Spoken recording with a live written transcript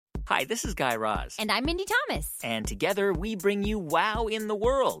Hi, this is Guy Raz. And I'm Mindy Thomas. And together we bring you Wow in the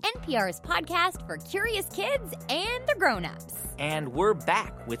World, NPR's podcast for curious kids and the grown-ups. And we're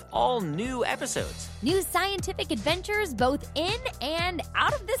back with all new episodes. New scientific adventures both in and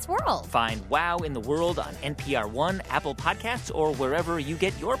out of this world. Find Wow in the World on NPR One, Apple Podcasts, or wherever you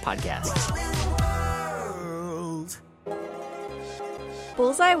get your podcasts.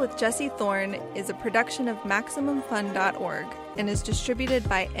 Bullseye with Jesse Thorne is a production of MaximumFun.org and is distributed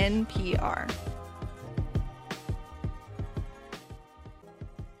by NPR.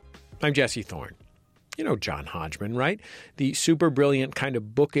 I'm Jesse Thorne. You know John Hodgman, right? The super brilliant, kind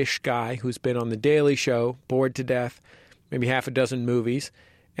of bookish guy who's been on The Daily Show, bored to death, maybe half a dozen movies,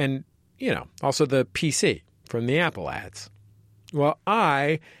 and, also the PC from the Apple ads. Well,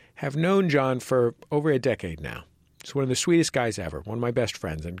 I have known John for over a decade now. He's one of the sweetest guys ever, one of my best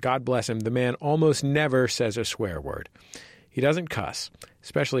friends, and God bless him, the man almost never says a swear word. He doesn't cuss,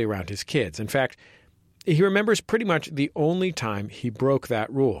 especially around his kids. In fact, he remembers pretty much the only time he broke that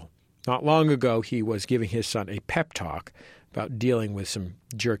rule. Not long ago, he was giving his son a pep talk about dealing with some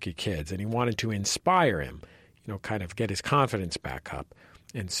jerky kids, and he wanted to inspire him, kind of get his confidence back up.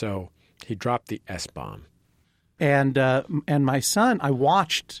 And so he dropped the S-bomb. And my son, I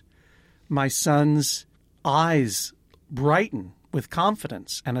watched my son's eyes brighten with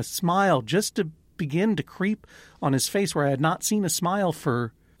confidence and a smile just to begin to creep on his face where I had not seen a smile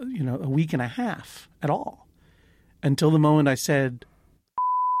for, a week and a half at all. Until the moment I said,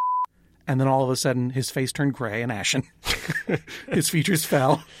 and then all of a sudden his face turned gray and ashen. His features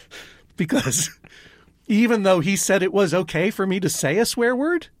fell because even though he said it was okay for me to say a swear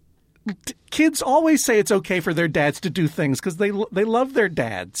word, kids always say it's okay for their dads to do things because they love their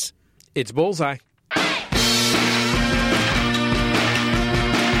dads. It's Bullseye.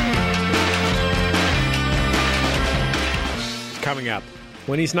 Coming up,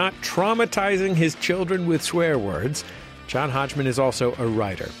 when he's not traumatizing his children with swear words, John Hodgman is also a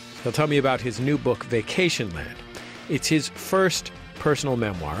writer. He'll tell me about his new book, Vacationland. It's his first personal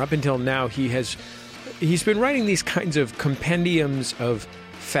memoir. Up until now, he's been writing these kinds of compendiums of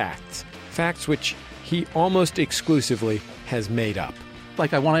facts which he almost exclusively has made up.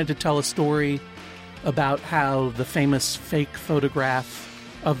 Like I wanted to tell a story about how the famous fake photograph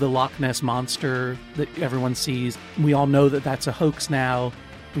of the Loch Ness Monster that everyone sees, we all know that that's a hoax now.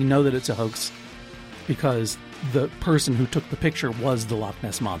 We know that it's a hoax because the person who took the picture was the Loch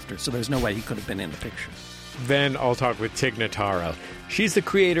Ness Monster, so there's no way he could have been in the picture. Then I'll talk with Tig Notaro. She's the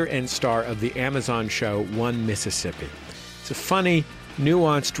creator and star of the Amazon show One Mississippi. It's a funny,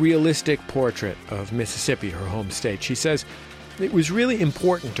 nuanced, realistic portrait of Mississippi, her home state. She says it was really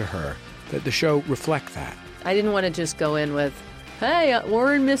important to her that the show reflect that. I didn't want to just go in with, hey,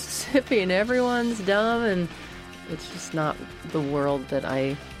 we're in Mississippi and everyone's dumb, and it's just not the world that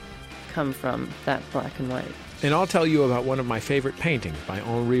I come from, that black and white. And I'll tell you about one of my favorite paintings by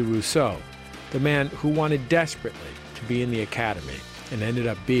Henri Rousseau, the man who wanted desperately to be in the Academy and ended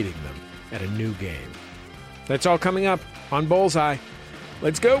up beating them at a new game. That's all coming up on Bullseye.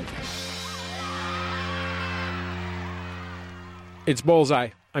 Let's go! It's Bullseye.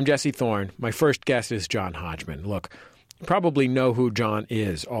 I'm Jesse Thorne. My first guest is John Hodgman. Look, you probably know who John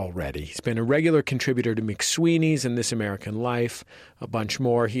is already. He's been a regular contributor to McSweeney's and This American Life, a bunch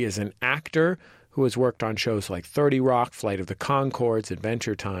more. He is an actor who has worked on shows like 30 Rock, Flight of the Conchords,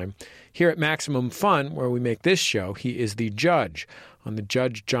 Adventure Time. Here at Maximum Fun, where we make this show, he is the judge on the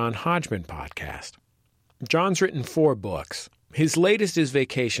Judge John Hodgman podcast. John's written 4 books. His latest is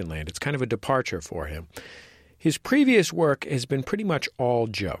Vacationland. It's kind of a departure for him. His previous work has been pretty much all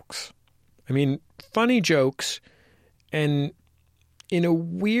jokes. I mean, funny jokes and, in a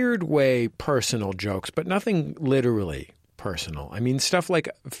weird way, personal jokes, but nothing literally personal. I mean, stuff like,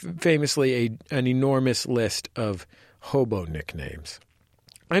 famously, an enormous list of hobo nicknames.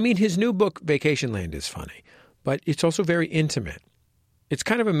 I mean, his new book, Vacationland, is funny, but it's also very intimate. It's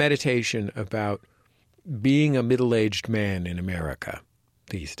kind of a meditation about being a middle-aged man in America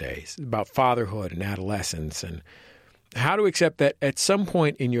these days, about fatherhood and adolescence and how to accept that at some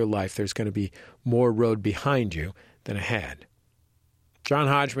point in your life there's going to be more road behind you than ahead. John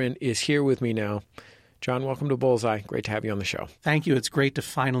Hodgman is here with me now. John, welcome to Bullseye. Great to have you on the show. Thank you. It's great to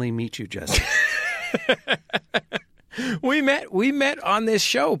finally meet you, Jesse. We met on this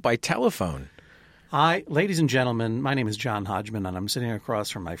show by telephone. Hi, ladies and gentlemen. My name is John Hodgman, and I'm sitting across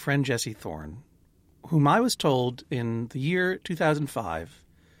from my friend Jesse Thorne, whom I was told in the year 2005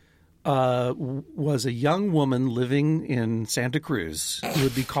 was a young woman living in Santa Cruz who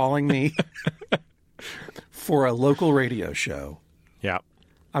would be calling me for a local radio show. Yeah.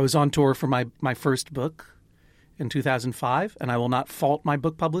 I was on tour for my first book. in 2005, and I will not fault my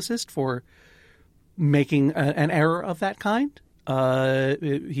book publicist for making an error of that kind.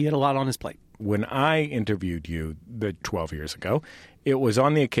 He had a lot on his plate. When I interviewed you 12 years ago, it was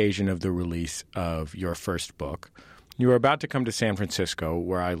on the occasion of the release of your first book. You were about to come to San Francisco,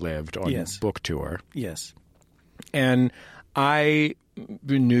 where I lived, on book tour. Yes. And I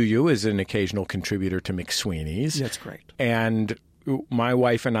knew you as an occasional contributor to McSweeney's. That's great. And my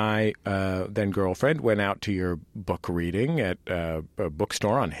wife and I, then girlfriend, went out to your book reading at a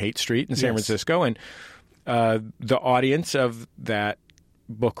bookstore on Haight Street in San Francisco. And the audience of that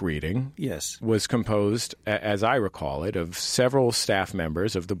book reading was composed, as I recall it, of several staff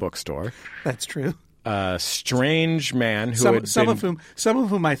members of the bookstore. That's true. A strange man who some of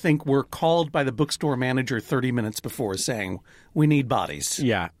whom I think were called by the bookstore manager 30 minutes before, saying, "We need bodies."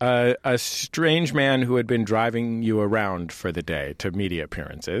 Yeah, a strange man who had been driving you around for the day to media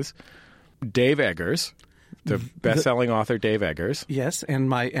appearances. Dave Eggers, the best-selling author Dave Eggers. Yes, and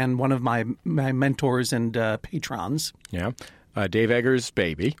one of my mentors and patrons. Yeah, Dave Eggers'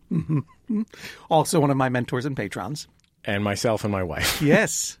 baby. Mm-hmm. Also one of my mentors and patrons. And myself and my wife.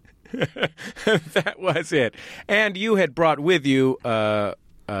 Yes. That was it. And you had brought with you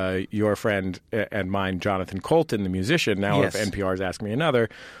your friend and mine, Jonathan Colton, the musician, now of NPR's Ask Me Another,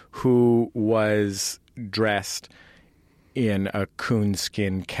 who was dressed in a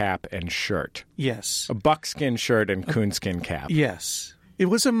coonskin cap and shirt. Yes. A buckskin shirt and coonskin cap. Yes. It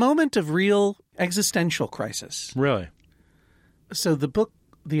was a moment of real existential crisis. Really? So the book,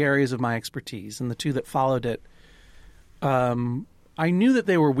 The Areas of My Expertise, and the two that followed it, I knew that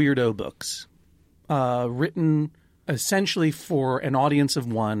they were weirdo books, written essentially for an audience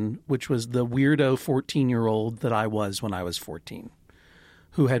of one, which was the weirdo 14-year-old that I was when I was 14,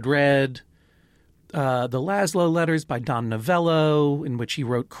 who had read the Laszlo letters by Don Novello, in which he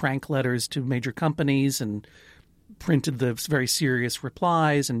wrote crank letters to major companies and printed the very serious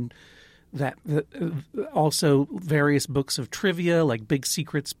replies, and also various books of trivia like Big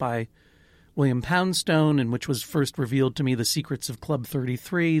Secrets by William Poundstone, in which was first revealed to me the secrets of Club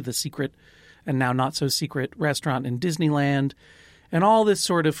 33, the secret and now not so secret restaurant in Disneyland, and all this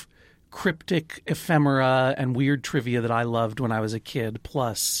sort of cryptic ephemera and weird trivia that I loved when I was a kid,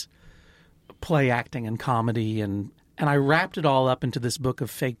 plus play acting and comedy. And I wrapped it all up into this book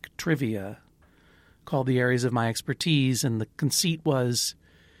of fake trivia called The Areas of My Expertise. And the conceit was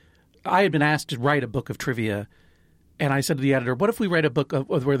I had been asked to write a book of trivia. And I said to the editor, what if we write a book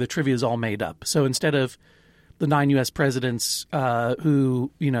of where the trivia is all made up? So instead of the 9 U.S. presidents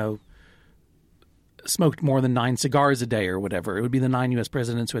who, smoked more than 9 cigars a day or whatever, it would be the 9 U.S.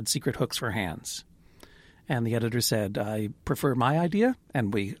 presidents who had secret hooks for hands. And the editor said, I prefer my idea.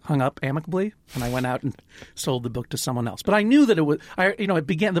 And we hung up amicably. And I went out and sold the book to someone else. But I knew that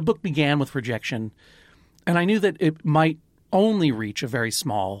the book began with rejection. And I knew that it might only reach a very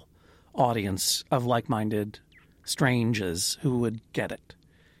small audience of like-minded strangers who would get it.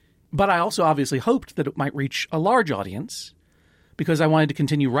 But I also obviously hoped that it might reach a large audience because I wanted to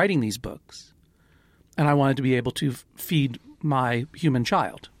continue writing these books. And I wanted to be able to feed my human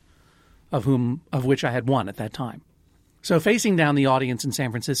child, of which I had one at that time. So facing down the audience in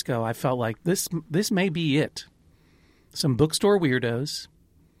San Francisco, I felt like this may be it. Some bookstore weirdos,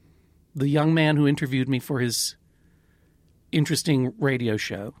 the young man who interviewed me for his interesting radio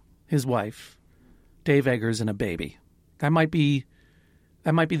show, his wife, Dave Eggers, and a baby. That might be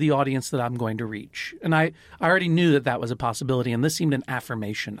the audience that I'm going to reach. And I already knew that was a possibility, and this seemed an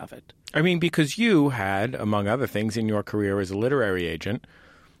affirmation of it. I mean, because you had, among other things in your career as a literary agent,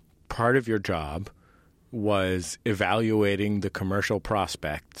 part of your job was evaluating the commercial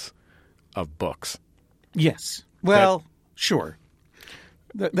prospects of books. Yes. Well, sure.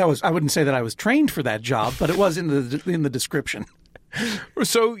 That was. I wouldn't say that I was trained for that job, but it was in the description.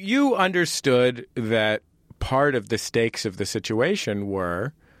 So you understood that part of the stakes of the situation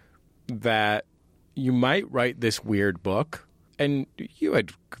were that you might write this weird book, and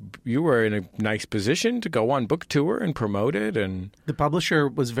you were in a nice position to go on book tour and promote it, and the publisher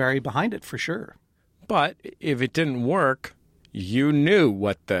was very behind it for sure. But if it didn't work, you knew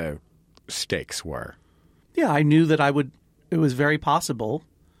what the stakes were. Yeah, I knew that it was very possible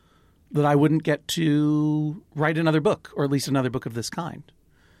that I wouldn't get to write another book, or at least another book of this kind.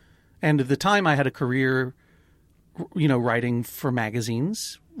 And at the time, I had a career, writing for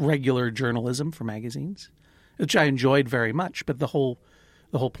magazines, regular journalism for magazines, which I enjoyed very much. But the whole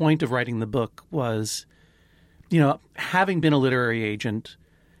point of writing the book was, having been a literary agent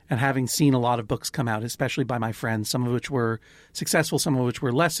and having seen a lot of books come out, especially by my friends, some of which were successful, some of which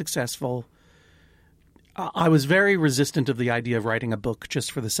were less successful, I was very resistant of the idea of writing a book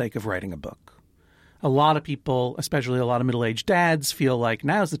just for the sake of writing a book. a lot of people, especially a lot of middle-aged dads, feel like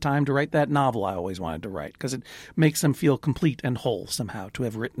now's the time to write that novel I always wanted to write, because it makes them feel complete and whole somehow to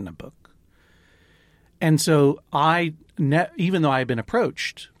have written a book. And so even though I had been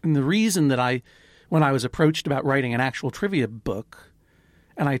approached, and the reason that when I was approached about writing an actual trivia book,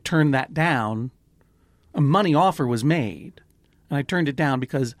 and I turned that down, a money offer was made, and I turned it down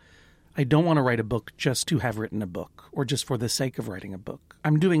because I don't want to write a book just to have written a book or just for the sake of writing a book.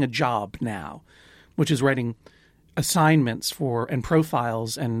 I'm doing a job now, which is writing assignments and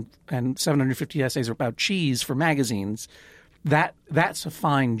profiles and 750 essays about cheese for magazines. That's a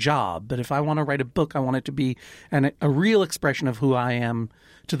fine job. But if I want to write a book, I want it to be a real expression of who I am,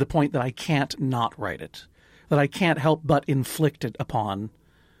 to the point that I can't not write it, that I can't help but inflict it upon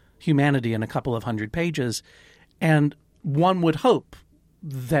humanity in a couple of 100 pages. And one would hope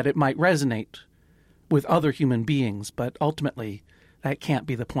that it might resonate with other human beings, but ultimately that can't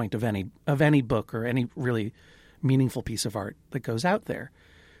be the point of any book or any really meaningful piece of art that goes out there.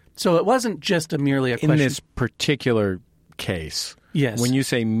 So it wasn't just merely a question. In this particular case, yes. When you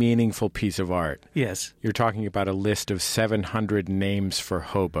say meaningful piece of art, yes, you're talking about a list of 700 names for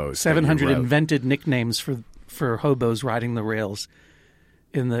hobos. 700 invented nicknames for hobos riding the rails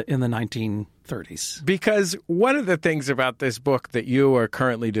in the 1930s. Because one of the things about this book that you are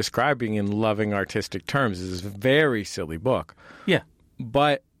currently describing in loving artistic terms is a very silly book. Yeah.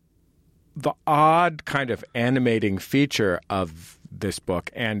 But the odd kind of animating feature of this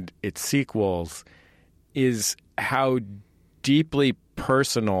book and its sequels is how deeply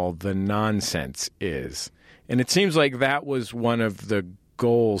personal the nonsense is. And it seems like that was one of the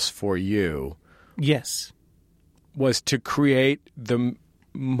goals for you. Yes. Was to create the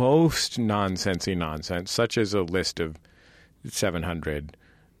most nonsensy nonsense, such as a list of 700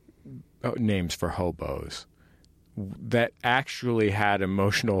 names for hobos, that actually had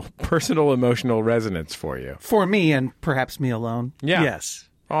personal emotional resonance for you. For me, and perhaps me alone. Yeah. Yes.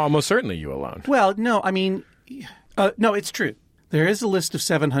 Almost certainly you alone. Well, no, I mean, no, it's true. There is a list of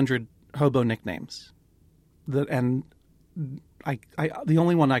 700 hobo nicknames. And the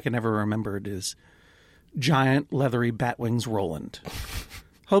only one I can ever remember is Giant Leathery Batwings Roland.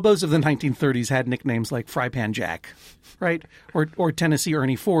 Hobos of the 1930s had nicknames like Fry Pan Jack, right? Or Tennessee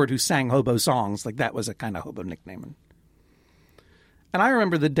Ernie Ford, who sang hobo songs. Like, that was a kind of hobo nickname. And I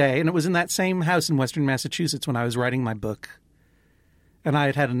remember the day, and it was in that same house in Western Massachusetts when I was writing my book. And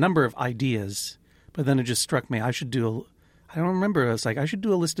I had a number of ideas, but then it just struck me I should do I don't remember. I was like, I should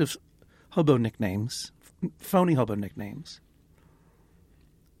do a list of hobo nicknames, phony hobo nicknames.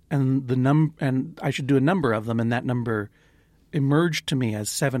 And and I should do a number of them, and that number emerged to me as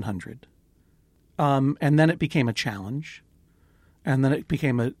 700. And then it became a challenge, and then it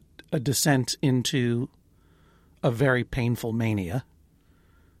became a descent into a very painful mania,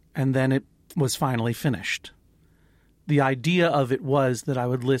 and then it was finally finished. The idea of it was that I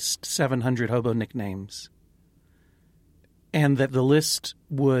would list 700 hobo nicknames, and that the list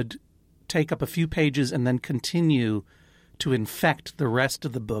would take up a few pages and then continue to infect the rest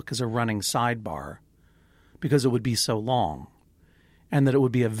of the book as a running sidebar, because it would be so long, and that it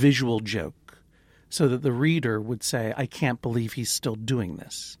would be a visual joke, so that the reader would say, I can't believe he's still doing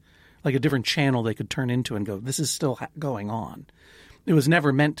this. Like a different channel they could turn into and go, this is still going on. It was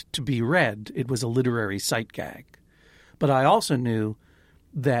never meant to be read. It was a literary sight gag. But I also knew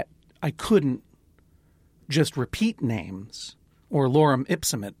that I couldn't just repeat names or lorem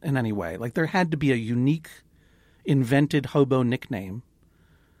ipsum it in any way. Like, there had to be a unique, invented hobo nickname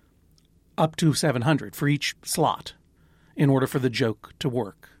up to 700 for each slot in order for the joke to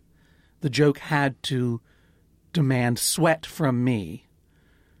work. The joke had to demand sweat from me,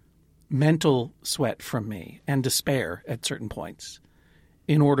 mental sweat from me, and despair at certain points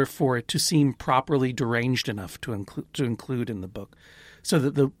in order for it to seem properly deranged enough to include in the book, so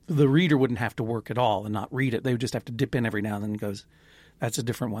that the reader wouldn't have to work at all and not read it. They would just have to dip in every now and then and goes, that's a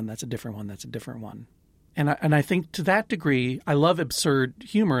different one, that's a different one, that's a different one. And I think to that degree, I love absurd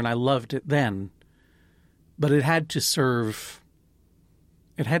humor, and I loved it then, but it had to serve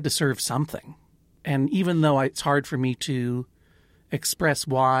something. And even though it's hard for me to express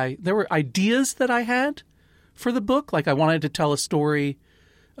why, there were ideas that I had for the book. Like, I wanted to tell a story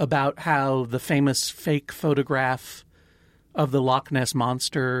about how the famous fake photograph of the Loch Ness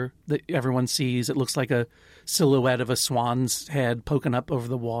Monster that everyone sees, it looks like a silhouette of a swan's head poking up over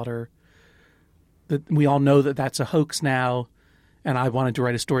the water. That we all know that that's a hoax now, and I wanted to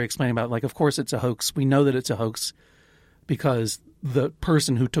write a story explaining about it. Like, of course it's a hoax. We know that it's a hoax because the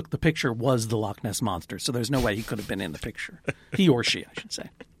person who took the picture was the Loch Ness Monster, so there's no way he could have been in the picture. He or she, I should say.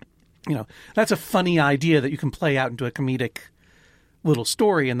 You know, that's a funny idea that you can play out into a comedic little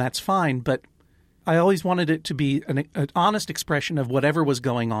story, and that's fine, but I always wanted it to be an honest expression of whatever was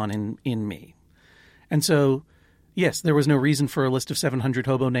going on in me. And so, yes, there was no reason for a list of 700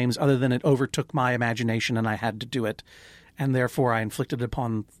 hobo names other than it overtook my imagination and I had to do it. And therefore, I inflicted it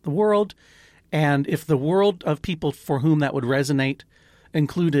upon the world. And if the world of people for whom that would resonate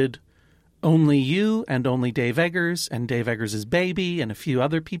included only you and only Dave Eggers and Dave Eggers' baby and a few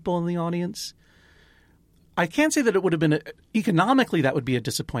other people in the audience, I can't say that it would have been economically that would be a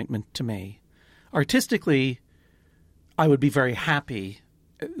disappointment to me. Artistically, I would be very happy.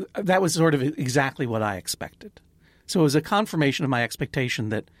 That was sort of exactly what I expected. So it was a confirmation of my expectation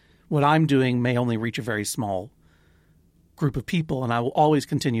that what I'm doing may only reach a very small group of people, and I will always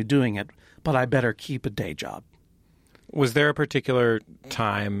continue doing it, but I better keep a day job. Was there a particular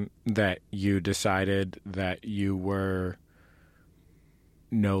time that you decided that you were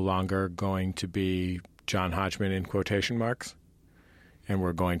no longer going to be John Hodgman in quotation marks and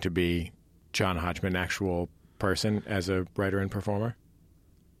were going to be John Hodgman, actual person, as a writer and performer?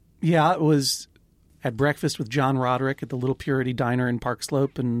 Yeah, it was at breakfast with John Roderick at the Little Purity Diner in Park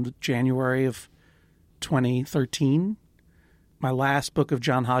Slope in January of 2013. My last book of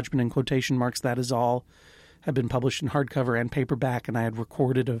John Hodgman in quotation marks, That Is All, had been published in hardcover and paperback, and I had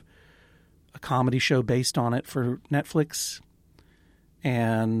recorded a comedy show based on it for Netflix.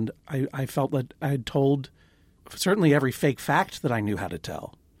 And I felt that I had told certainly every fake fact that I knew how to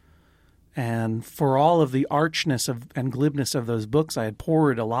tell. And for all of the archness and glibness of those books, I had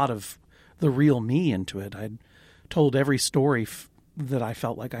poured a lot of the real me into it. I'd told every story that I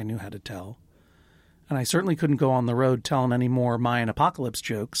felt like I knew how to tell. And I certainly couldn't go on the road telling any more Mayan apocalypse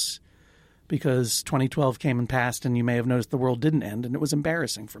jokes because 2012 came and passed, and you may have noticed the world didn't end, and it was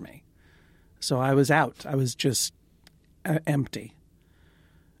embarrassing for me. So I was out. I was just empty.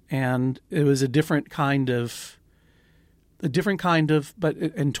 And it was a different kind of but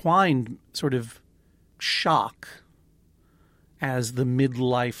entwined sort of shock as the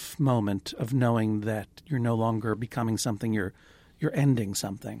midlife moment of knowing that you're no longer becoming something, you're ending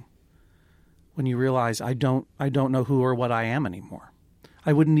something. When you realize I don't know who or what I am anymore.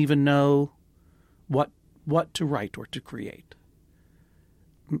 I wouldn't even know what to write or to create.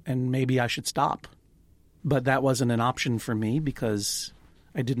 And maybe I should stop. But that wasn't an option for me because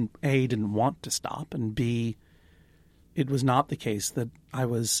I didn't want to stop, and B, it was not the case that I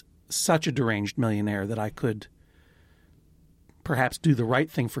was such a deranged millionaire that I could perhaps do the right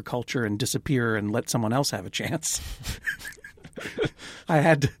thing for culture and disappear and let someone else have a chance. I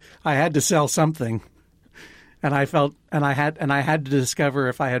had to sell something, and I had to discover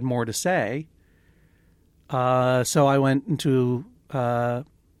if I had more to say. So I went into to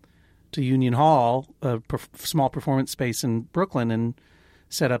Union Hall, a small performance space in Brooklyn, and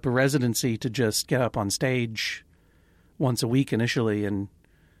set up a residency to just get up on stage once a week initially and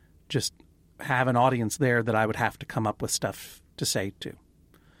just have an audience there that I would have to come up with stuff to say to.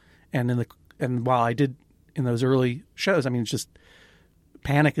 And while I did in those early shows, I mean, it's just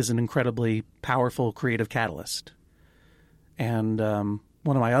panic is an incredibly powerful creative catalyst. And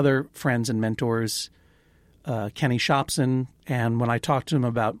one of my other friends and mentors, Kenny Shopson, and when I talked to him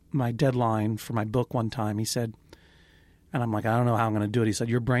about my deadline for my book one time, he said, and I'm like, I don't know how I'm going to do it. He said,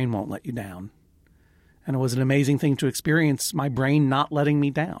 your brain won't let you down. And it was an amazing thing to experience my brain not letting me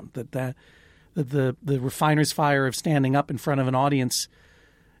down, that the refiner's fire of standing up in front of an audience,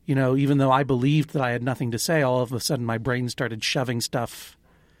 you know, even though I believed that I had nothing to say, all of a sudden my brain started shoving stuff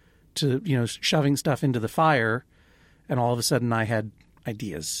into the fire, and all of a sudden I had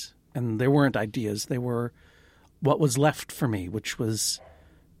ideas. And there weren't ideas. They were what was left for me, which was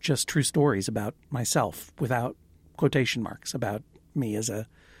just true stories about myself without quotation marks, about me as a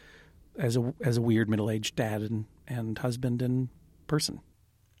weird middle-aged dad and husband and person.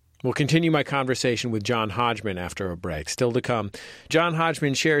 We'll continue my conversation with John Hodgman after a break. Still to come, John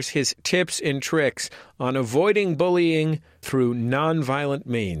Hodgman shares his tips and tricks on avoiding bullying through nonviolent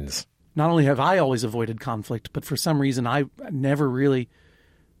means. Not only have I always avoided conflict, but for some reason I never really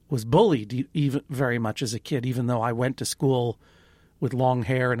was bullied even very much as a kid, even though I went to school with long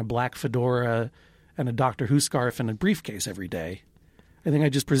hair and a black fedora and a Doctor Who scarf and a briefcase every day. I think I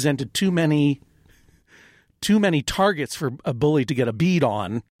just presented too many targets for a bully to get a bead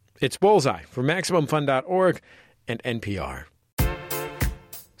on. It's Bullseye for MaximumFun.org and NPR.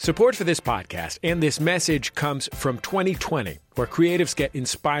 Support for this podcast and this message comes from 2020, where creatives get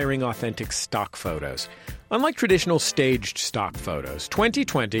inspiring, authentic stock photos. Unlike traditional staged stock photos,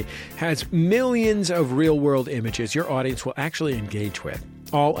 2020 has millions of real-world images your audience will actually engage with.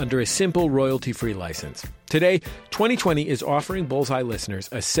 all under a simple royalty-free license. Today, 2020 is offering Bullseye listeners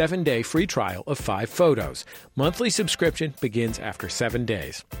a 7-day free trial of 5 photos. Monthly subscription begins after 7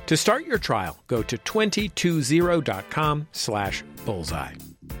 days. To start your trial, go to 2020.com/bullseye.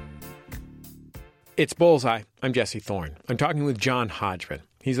 It's Bullseye. I'm Jesse Thorne. I'm talking with John Hodgman.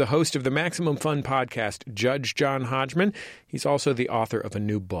 He's the host of the Maximum Fun podcast, Judge John Hodgman. He's also the author of a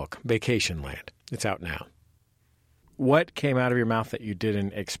new book, Vacationland. It's out now. What came out of your mouth that you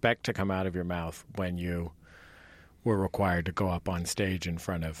didn't expect to come out of your mouth when you were required to go up on stage in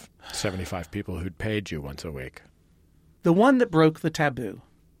front of 75 people who'd paid you once a week? The one that broke the taboo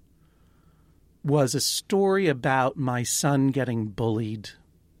was a story about my son getting bullied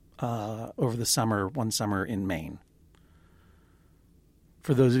over the summer, one summer in Maine.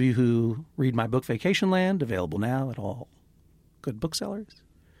 For those of you who read my book, Vacationland, available now at all good booksellers,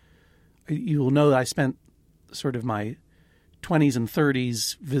 you will know that I spent sort of my 20s and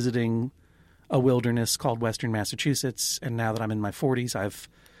 30s visiting a wilderness called Western Massachusetts, and now that I'm in my 40s, I've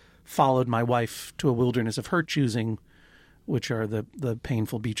followed my wife to a wilderness of her choosing, which are the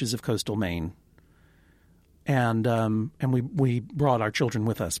painful beaches of coastal Maine. And we brought our children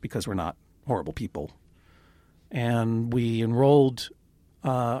with us because we're not horrible people. And we enrolled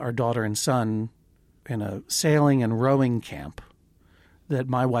our daughter and son in a sailing and rowing camp that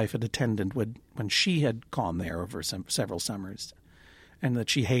my wife had attended when she had gone there over several summers, and that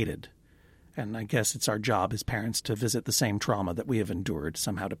she hated. And I guess it's our job as parents to visit the same trauma that we have endured,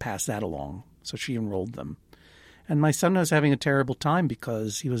 somehow to pass that along. So she enrolled them. And my son was having a terrible time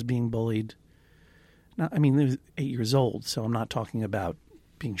because he was being bullied. He was 8 years old, so I'm not talking about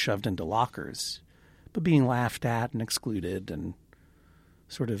being shoved into lockers, but being laughed at and excluded and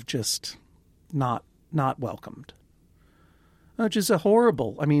sort of just not welcomed, which is a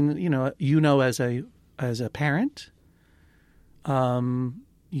horrible. As a parent,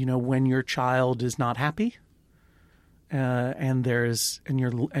 when your child is not happy, and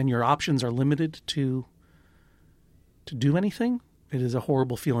your options are limited to do anything, it is a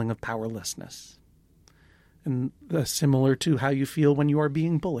horrible feeling of powerlessness, and similar to how you feel when you are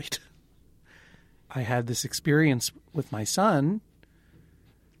being bullied. I had this experience with my son.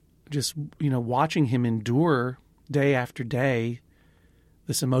 Just, watching him endure day after day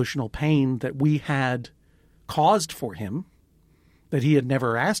this emotional pain that we had caused for him, that he had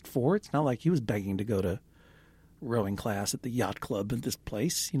never asked for. It's not like he was begging to go to rowing class at the yacht club at this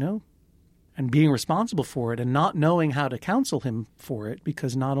place, and being responsible for it and not knowing how to counsel him for it,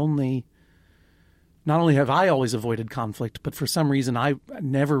 because not only have I always avoided conflict, but for some reason I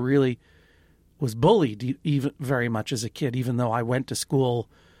never really was bullied even very much as a kid, even though I went to school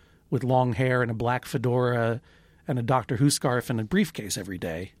with long hair and a black fedora and a Doctor Who scarf and a briefcase every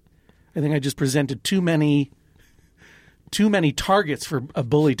day. I think I just presented too many targets for a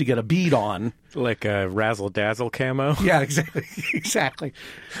bully to get a bead on. Like a razzle-dazzle camo? Yeah, exactly.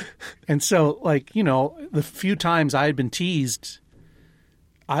 And so, the few times I had been teased,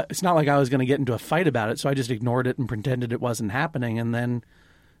 it's not like I was going to get into a fight about it, so I just ignored it and pretended it wasn't happening, and then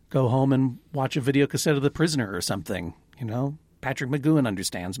go home and watch a video cassette of The Prisoner or something, Patrick McGowan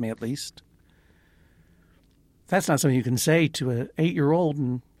understands me, at least. That's not something you can say to an 8-year-old,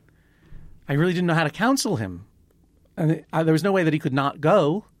 and I really didn't know how to counsel him. And there was no way that he could not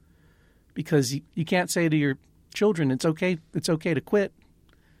go, because you can't say to your children, it's okay to quit.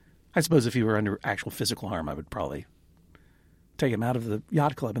 I suppose if he were under actual physical harm, I would probably take him out of the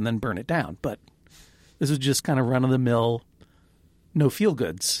yacht club and then burn it down. But this was just kind of run-of-the-mill, no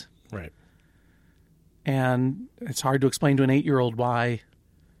feel-goods. Right. And it's hard to explain to an 8-year-old why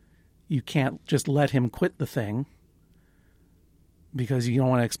you can't just let him quit the thing, because you don't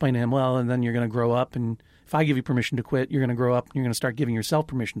want to explain to him, well, and then you're going to grow up, and if I give you permission to quit, you're going to grow up and you're going to start giving yourself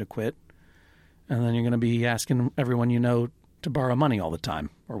permission to quit, and then you're going to be asking everyone you know to borrow money all the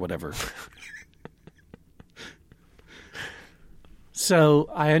time or whatever. So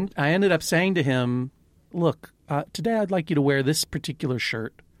I ended up saying to him, look, today I'd like you to wear this particular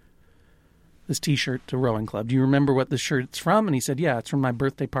shirt, this T-shirt to rowing club. Do you remember what this shirt's from? And he said, yeah, it's from my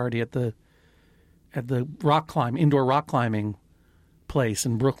birthday party at the indoor rock climbing place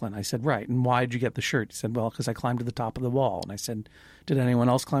in Brooklyn. I said, right. And why did you get the shirt? He said, well, because I climbed to the top of the wall. And I said, did anyone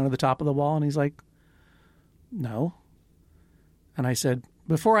else climb to the top of the wall? And he's like, no. And I said,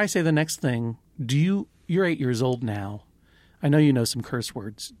 before I say the next thing, you're 8 years old now. I know you know some curse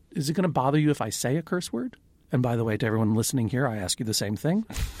words. Is it going to bother you if I say a curse word? And by the way, to everyone listening here, I ask you the same thing.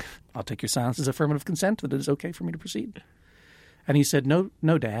 I'll take your silence as affirmative consent that it is okay for me to proceed. And he said, no,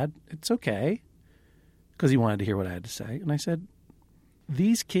 Dad, it's okay. Because he wanted to hear what I had to say. And I said,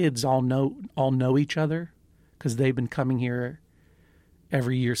 these kids all know each other because they've been coming here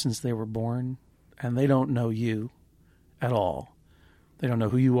every year since they were born, and they don't know you at all. They don't know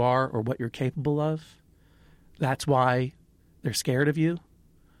who you are or what you're capable of. That's why they're scared of you.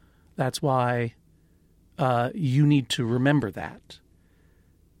 That's why you need to remember that.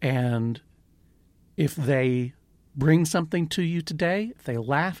 And if they bring something to you today, if they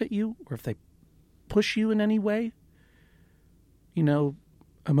laugh at you or if they push you in any way,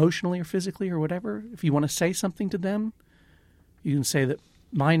 emotionally or physically or whatever, if you want to say something to them, you can say that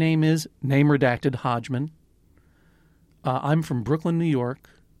my name is, name redacted, Hodgman. I'm from Brooklyn, New York.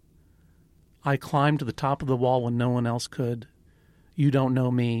 I climbed to the top of the wall when no one else could. You don't know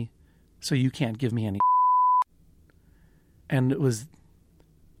me, so you can't give me any. And it was,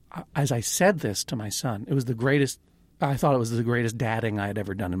 as I said this to my son, it was the greatest, I thought it was the greatest dadding I had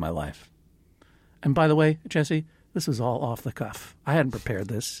ever done in my life. And by the way, Jesse, this was all off the cuff. I hadn't prepared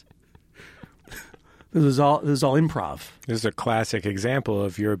this. This was all improv. This is a classic example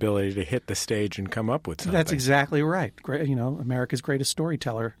of your ability to hit the stage and come up with something. That's exactly right. Great, America's greatest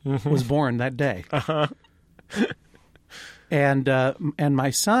storyteller was born that day. Uh-huh. And my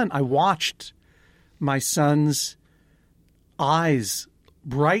son, I watched my son's eyes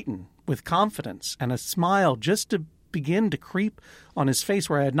brighten with confidence and a smile just to begin to creep on his face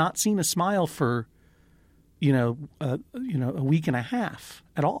where I had not seen a smile for, a week and a half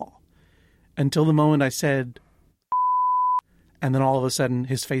at all. Until the moment I said, and then all of a sudden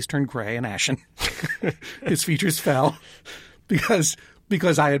his face turned gray and ashen. His features fell because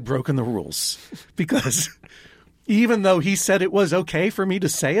I had broken the rules. Because even though he said it was okay for me to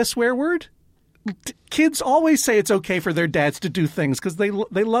say a swear word, kids always say it's okay for their dads to do things because they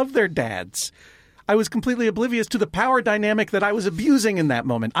love their dads. I was completely oblivious to the power dynamic that I was abusing in that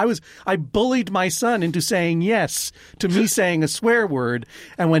moment. I bullied my son into saying yes to me saying a swear word.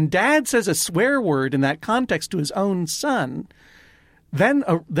 And when dad says a swear word in that context to his own son, then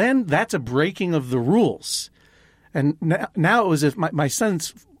that's a breaking of the rules. And now it was as if my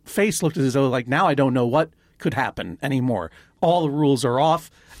son's face looked as though like, now I don't know what could happen anymore. All the rules are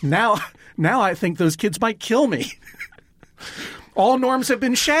off. Now I think those kids might kill me. All norms have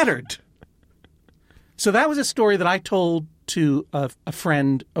been shattered. So that was a story that I told to a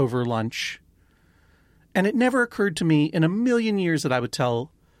friend over lunch. And it never occurred to me in a million years that I would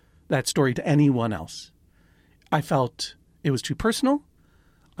tell that story to anyone else. I felt it was too personal.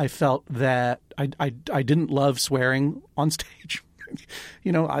 I felt that I didn't love swearing on stage.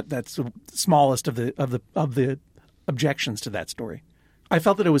 That's the smallest of the objections to that story. I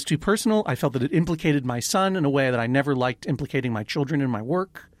felt that it was too personal. I felt that it implicated my son in a way that I never liked implicating my children in my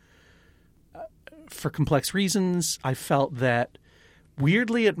work. For complex reasons, I felt that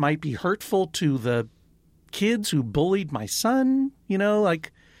weirdly it might be hurtful to the kids who bullied my son, and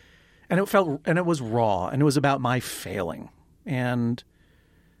it was raw and it was about my failing. And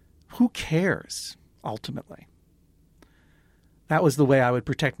who cares ultimately? That was the way I would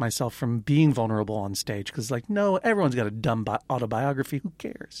protect myself from being vulnerable on stage because no, everyone's got a dumb autobiography. Who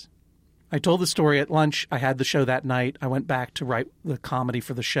cares? I told the story at lunch. I had the show that night. I went back to write the comedy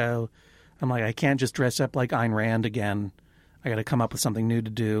for the show. I'm like, I can't just dress up like Ayn Rand again. I got to come up with something new to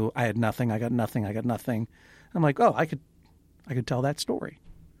do. I had nothing. I got nothing. I'm like, oh, I could tell that story.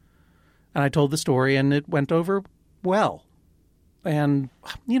 And I told the story, and it went over well. And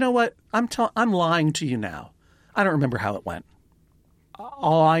you know what? I'm lying to you now. I don't remember how it went.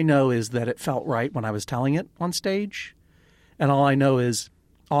 All I know is that it felt right when I was telling it on stage. And all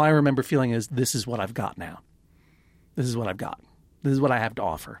I remember feeling is, this is what I've got now. This is what I've got. This is what I have to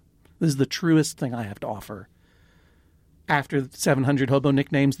offer. This is the truest thing I have to offer. After 700 hobo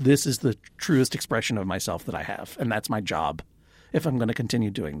nicknames, this is the truest expression of myself that I have. And that's my job, if I'm going to continue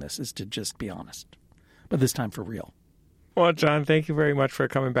doing this, is to just be honest. But this time for real. Well, John, thank you very much for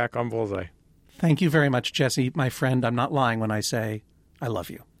coming back on Bullseye. Thank you very much, Jesse. My friend, I'm not lying when I say I love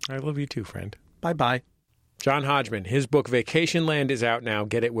you. I love you too, friend. Bye-bye. John Hodgman, his book Vacation Land is out now.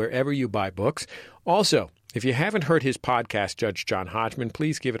 Get it wherever you buy books. Also, if you haven't heard his podcast, Judge John Hodgman,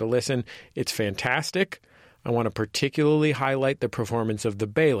 please give it a listen. It's fantastic. I want to particularly highlight the performance of the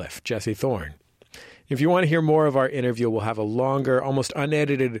bailiff, Jesse Thorne. If you want to hear more of our interview, we'll have a longer, almost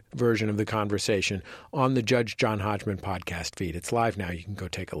unedited version of the conversation on the Judge John Hodgman podcast feed. It's live now. You can go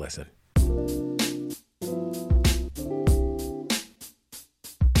take a listen.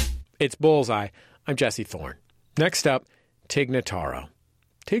 It's Bullseye. I'm Jesse Thorne. Next up, Tig Notaro.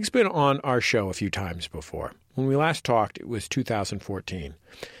 Tig's been on our show a few times before. When we last talked, it was 2014.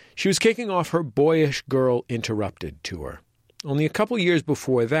 She was kicking off her Boyish Girl Interrupted tour. Only a couple years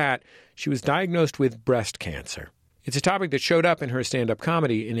before that, she was diagnosed with breast cancer. It's a topic that showed up in her stand-up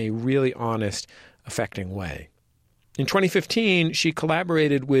comedy in a really honest, affecting way. In 2015, she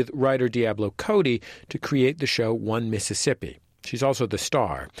collaborated with writer Diablo Cody to create the show One Mississippi. She's also the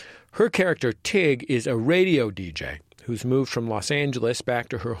star. Her character, Tig, is a radio DJ who's moved from Los Angeles back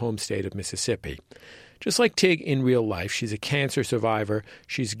to her home state of Mississippi. Just like Tig in real life, she's a cancer survivor,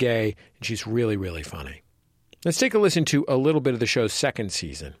 she's gay, and she's really, really funny. Let's take a listen to a little bit of the show's second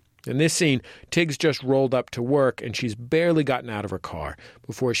season. In this scene, Tig's just rolled up to work, and she's barely gotten out of her car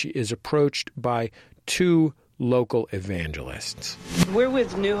before she is approached by two local evangelists. We're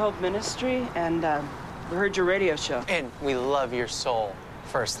with New Hope Ministry, and we heard your radio show. And we love your soul,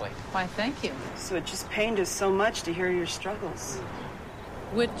 firstly. Why, thank you. So it just pained us so much to hear your struggles.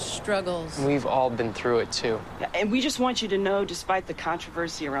 Which struggles? We've all been through it, too. Yeah, and we just want you to know, despite the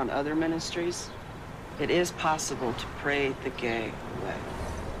controversy around other ministries, it is possible to pray the gay away.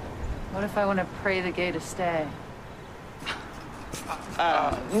 What if I want to pray the gay to stay?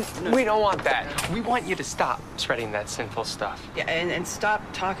 We don't want that. We want you to stop spreading that sinful stuff. Yeah, and stop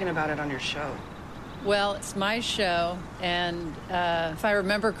talking about it on your show. Well, it's my show, and if I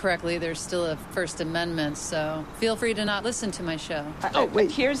remember correctly, there's still a First Amendment, so feel free to not listen to my show.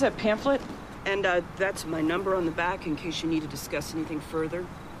 Wait, here's a pamphlet, and that's my number on the back in case you need to discuss anything further.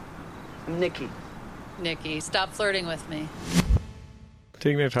 I'm Nikki. Nikki, stop flirting with me.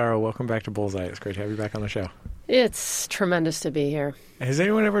 Tig Notaro, welcome back to Bullseye. It's great to have you back on the show. It's tremendous to be here. Has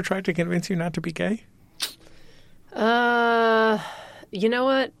anyone ever tried to convince you not to be gay? You know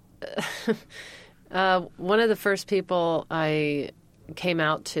what? One of the first people I came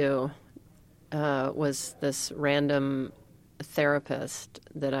out to was this random therapist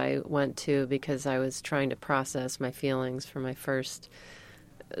that I went to because I was trying to process my feelings for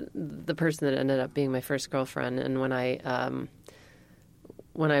the person that ended up being my first girlfriend. And when I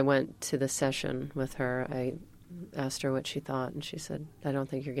went to the session with her, I asked her what she thought, and she said, "I don't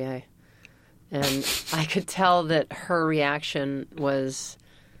think you're gay." And I could tell that her reaction was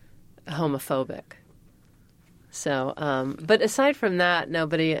homophobic. So, but aside from that,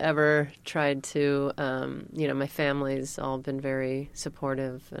 nobody ever tried to, my family's all been very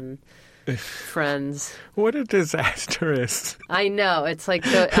supportive and friends. What a disastrous I know. It's like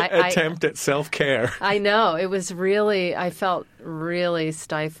attempt at self-care. I know. It was really, I felt really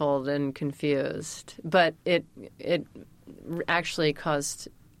stifled and confused. But it actually caused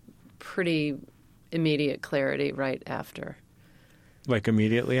pretty immediate clarity right after. Like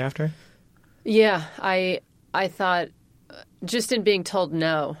immediately after? Yeah. I thought, just in being told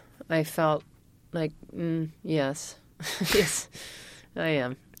no, I felt like, yes. Yes, I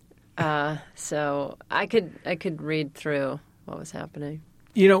am. So I could read through what was happening.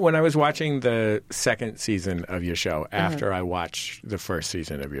 You know, when I was watching the second season of your show, after I watched the first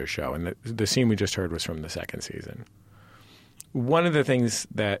season of your show, and the scene we just heard was from the second season, one of the things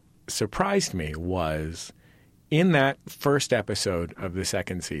that surprised me was in that first episode of the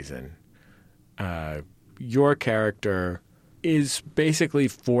second season, your character is basically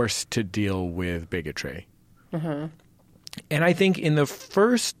forced to deal with bigotry. Mm-hmm. And I think in the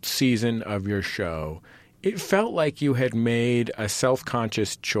first season of your show, it felt like you had made a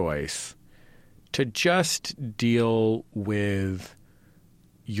self-conscious choice to just deal with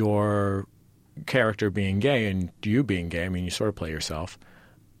your character being gay and you being gay. I mean, you sort of play yourself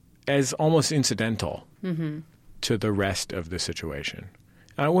as almost incidental to the rest of the situation.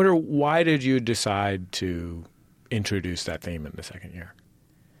 And I wonder, why did you decide to introduce that theme in the second year?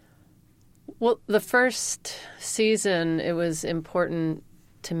 Well, the first season, it was important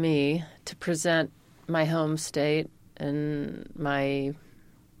to me to present my home state and my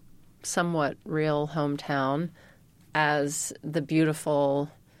somewhat real hometown as the beautiful,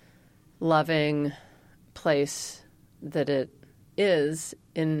 loving place that it is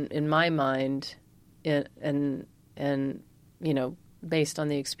in my mind, and based on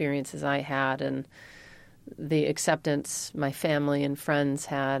the experiences I had and the acceptance my family and friends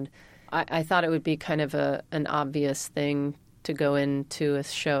had. I thought it would be kind of an obvious thing to go into a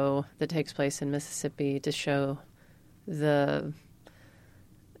show that takes place in Mississippi to show the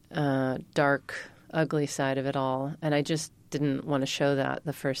dark, ugly side of it all. And I just didn't want to show that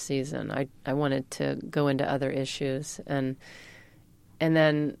the first season. I wanted to go into other issues. And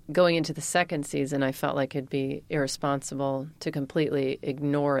then going into the second season, I felt like it'd be irresponsible to completely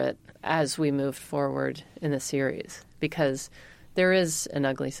ignore it as we moved forward in the series, because there is an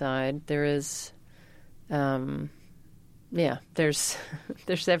ugly side. There is, there's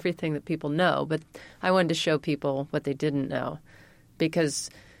everything that people know. But I wanted to show people what they didn't know. Because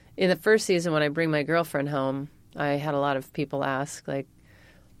in the first season, when I bring my girlfriend home, I had a lot of people ask, like,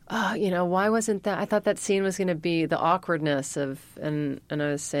 oh, why wasn't that? I thought that scene was going to be the awkwardness of, and I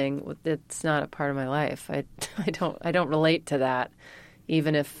was saying, well, it's not a part of my life. I don't relate to that,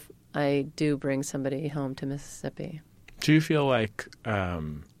 even if I do bring somebody home to Mississippi. Do you feel like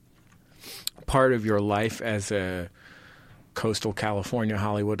part of your life as a coastal California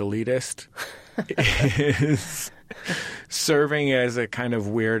Hollywood elitist is serving as a kind of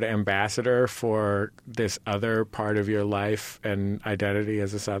weird ambassador for this other part of your life and identity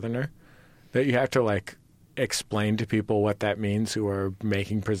as a Southerner? That you have to, like, explain to people what that means who are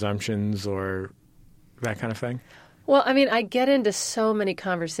making presumptions or that kind of thing? Well, I mean, I get into so many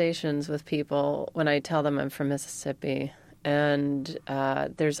conversations with people when I tell them I'm from Mississippi. And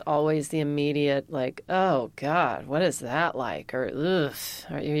there's always the immediate, like, oh, God, what is that like? Or, ugh,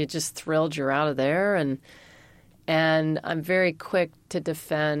 are you just thrilled you're out of there? And I'm very quick to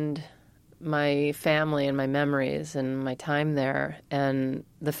defend my family and my memories and my time there and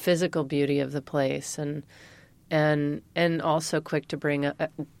the physical beauty of the place, and also quick to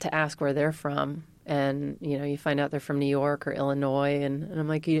to ask where they're from. And, you find out they're from New York or Illinois. And I'm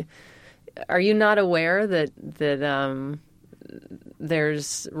like, are you not aware that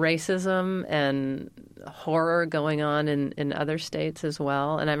there's racism and horror going on in other states as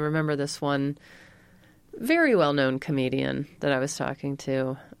well? And I remember this one very well-known comedian that I was talking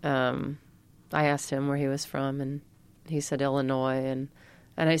to. I asked him where he was from, and he said Illinois. And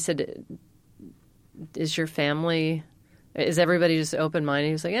I said, is everybody just open-minded?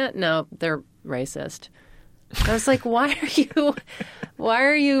 He was like, no, they're racist. I was like, why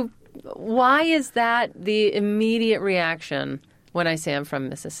is that the immediate reaction when I say I'm from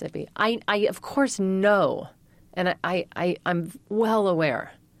Mississippi? I of course know, and I'm well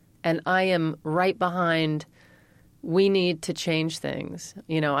aware, and I am right behind. We need to change things.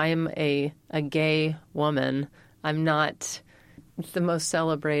 I am a gay woman. I'm not the most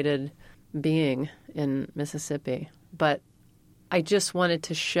celebrated being in Mississippi, but I just wanted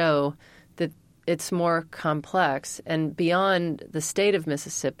to show that it's more complex, and beyond the state of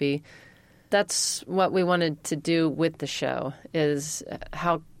Mississippi. That's what we wanted to do with the show, is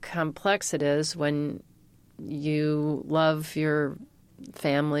how complex it is when you love your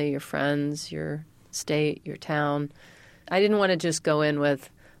family, your friends, your state, your town. I didn't want to just go in with,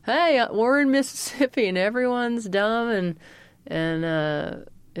 hey, we're in Mississippi and everyone's dumb, and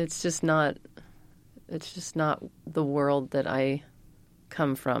it's just not the world that I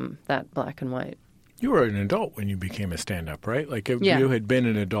come from, that black and white. You were an adult when you became a stand-up, right? Like, you had been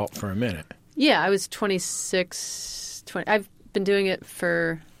an adult for a minute. Yeah, I was 26. I've been doing it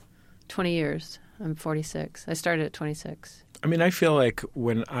for 20 years. I'm 46. I started at 26. I mean, I feel like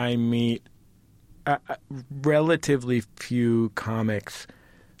when I meet relatively few comics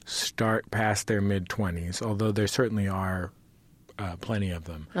start past their mid-20s, although there certainly are plenty of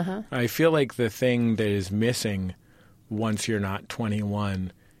them. Uh-huh. I feel like the thing that is missing once you're not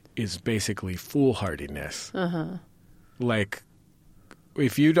 21 is basically foolhardiness. Uh-huh. Like,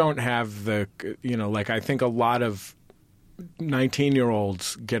 if you don't have I think a lot of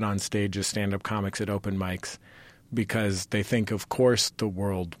 19-year-olds get on stage as stand-up comics at open mics because they think, of course, the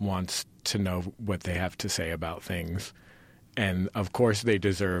world wants to know what they have to say about things. And, of course, they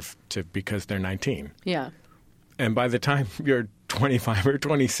deserve to because they're 19. Yeah. And by the time you're 25 or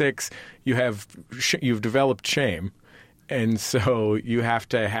 26, you've developed shame. And so you have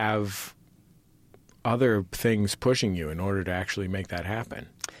to have other things pushing you in order to actually make that happen.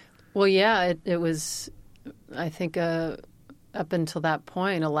 Well, yeah, it was, I think, up until that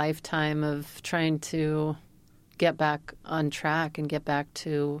point, a lifetime of trying to get back on track and get back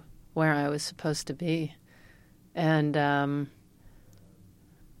to where I was supposed to be. And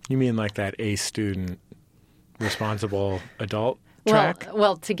you mean like that A student, responsible adult track?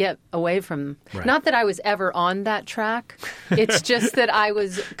 Well, to get away from, right. Not that I was ever on that track. It's just that I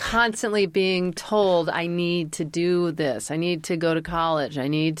was constantly being told I need to do this. I need to go to college. I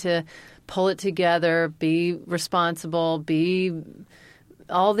need to pull it together, be responsible, be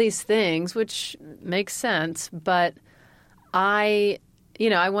all these things, which makes sense. But I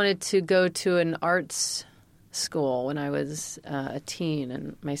wanted to go to an arts school when I was a teen,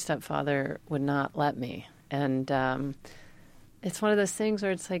 and my stepfather would not let me. And it's one of those things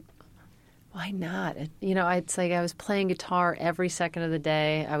where it's like, why not? It's like I was playing guitar every second of the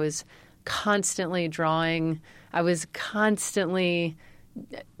day. I was constantly drawing. I was constantly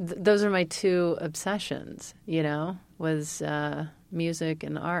those are my two obsessions, was music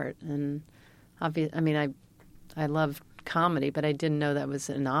and art. And I love comedy, but I didn't know that was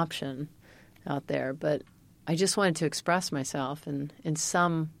an option out there. But I just wanted to express myself in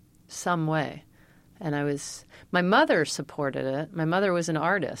some way. And my mother supported it. My mother was an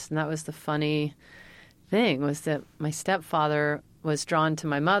artist, and that was the funny thing, was that my stepfather was drawn to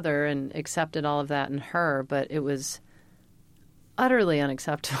my mother and accepted all of that in her, but it was utterly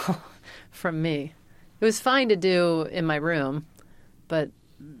unacceptable from me. It was fine to do in my room, but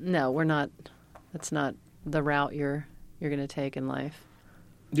no, that's not the route you're going to take in life.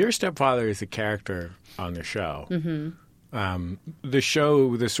 Your stepfather is a character on the show. Mm-hmm. The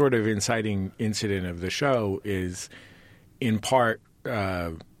show, the sort of inciting incident of the show is in part,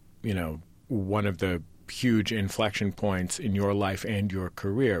 one of the huge inflection points in your life and your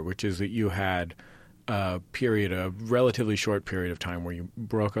career, which is that you had a relatively short period of time where you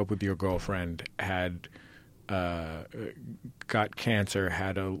broke up with your girlfriend, had got cancer,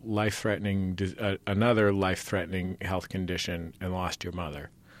 had another life-threatening health condition, and lost your mother.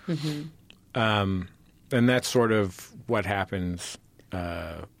 Mm-hmm. And that's sort of what happens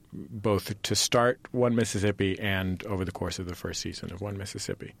both to start One Mississippi and over the course of the first season of One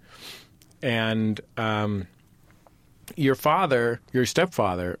Mississippi. And your stepfather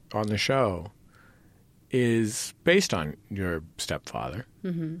on the show is based on your stepfather.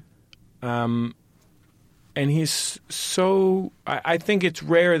 Mm-hmm. And he's so... I think it's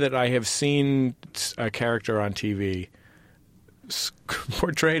rare that I have seen a character on TV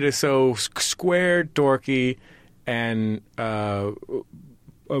portrayed as so square, dorky, and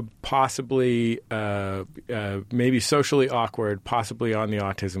possibly maybe socially awkward, possibly on the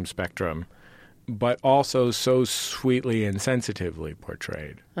autism spectrum, but also so sweetly and sensitively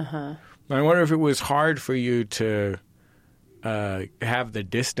portrayed. Uh-huh. I wonder if it was hard for you to have the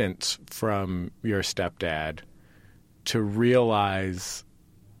distance from your stepdad to realize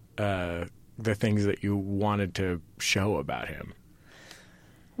the things that you wanted to show about him.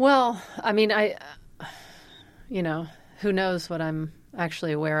 Well, I mean, who knows what I'm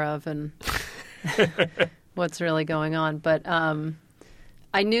actually aware of and what's really going on. But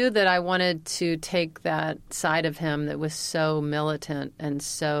I knew that I wanted to take that side of him that was so militant and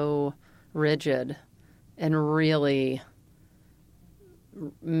so rigid and really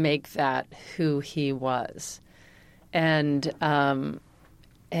make that who he was. And I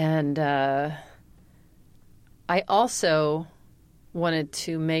also wanted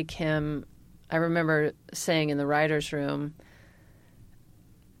to make him, I remember saying in the writer's room,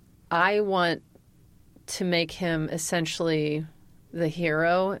 I want to make him essentially the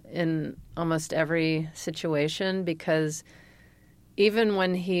hero in almost every situation, because even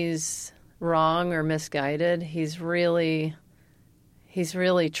when he's wrong or misguided, he's really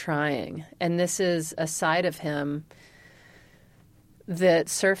trying. And this is a side of him that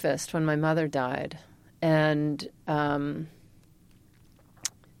surfaced when my mother died. And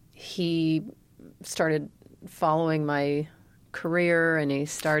he started following my career, and he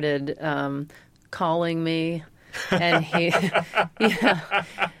started calling me, and he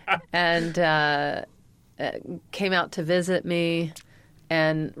came out to visit me,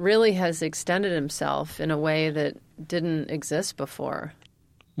 and really has extended himself in a way that didn't exist before.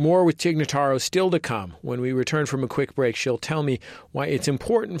 More with Tig Notaro still to come. When we return from a quick break, she'll tell me why it's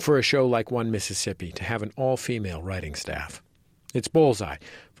important for a show like One Mississippi to have an all-female writing staff. It's Bullseye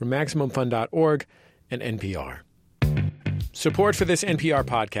from MaximumFun.org and NPR. Support for this NPR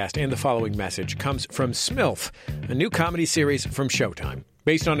podcast and the following message comes from Smilf, a new comedy series from Showtime.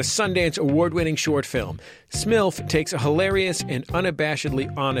 Based on a Sundance award-winning short film, Smilf takes a hilarious and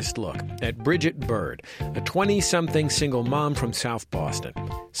unabashedly honest look at Bridget Bird, a 20-something single mom from South Boston.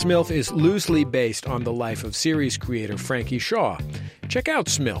 Smilf is loosely based on the life of series creator Frankie Shaw. Check out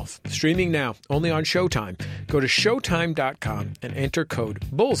Smilf, streaming now only on Showtime. Go to Showtime.com and enter code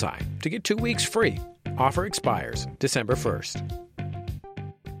BULLSEYE to get 2 weeks free. Offer expires December 1st.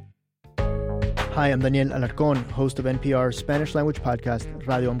 Hi, I'm Daniel Alarcón, host of NPR's Spanish-language podcast,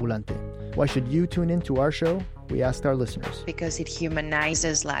 Radio Ambulante. Why should you tune in to our show? We asked our listeners. Because it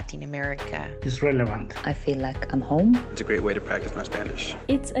humanizes Latin America. It's relevant. I feel like I'm home. It's a great way to practice my Spanish.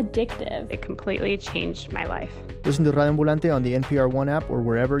 It's addictive. It completely changed my life. Listen to Radio Ambulante on the NPR One app or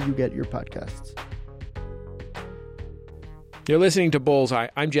wherever you get your podcasts. You're listening to Bullseye.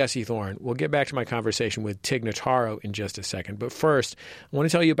 I'm Jesse Thorne. We'll get back to my conversation with Tig Notaro in just a second. But first, I want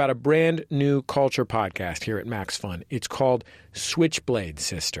to tell you about a brand new culture podcast here at Max Fun. It's called Switchblade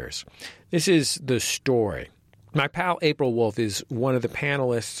Sisters. This is the story. My pal April Wolf is one of the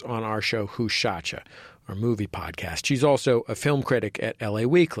panelists on our show Who Shot Ya?, our movie podcast. She's also a film critic at LA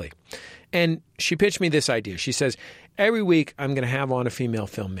Weekly. And she pitched me this idea. She says, every week I'm going to have on a female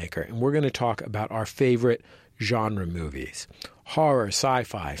filmmaker, and we're going to talk about our favorite genre movies. Horror,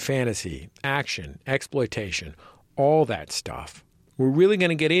 sci-fi, fantasy, action, exploitation, all that stuff. We're really going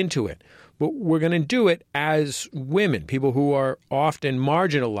to get into it. but we're going to do it as women, people who are often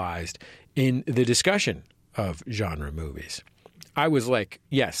marginalized in the discussion of genre movies. I was like,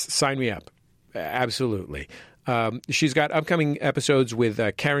 yes, sign me up. Absolutely. She's got upcoming episodes with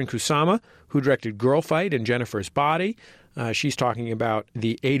Karen Kusama, who directed Girl Fight and Jennifer's Body. She's talking about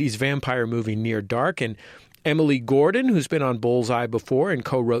the 80s vampire movie Near Dark. And Emily Gordon, who's been on Bullseye before and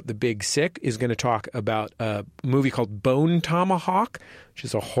co-wrote The Big Sick, is going to talk about a movie called Bone Tomahawk, which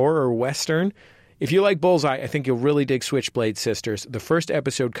is a horror western. If you like Bullseye, I think you'll really dig Switchblade Sisters. The first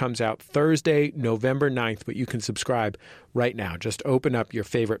episode comes out Thursday, November 9th, but you can subscribe right now. Just open up your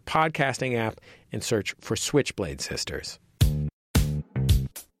favorite podcasting app and search for Switchblade Sisters.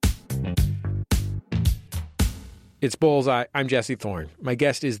 It's Bullseye. I'm Jesse Thorne. My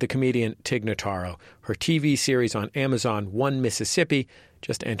guest is the comedian Tig Notaro. Her TV series on Amazon, One Mississippi,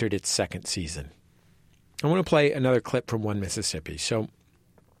 just entered its second season. I want to play another clip from One Mississippi. So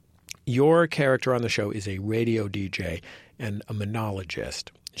your character on the show is a radio DJ and a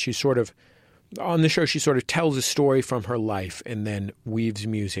monologist. On the show, she sort of tells a story from her life and then weaves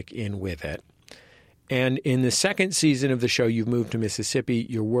music in with it. And in the second season of the show, you've moved to Mississippi.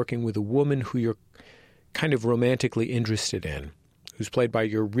 You're working with a woman who you're kind of romantically interested in, who's played by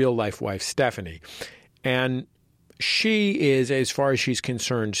your real-life wife, Stephanie. And she is, as far as she's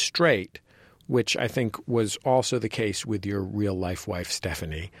concerned, straight, which I think was also the case with your real-life wife,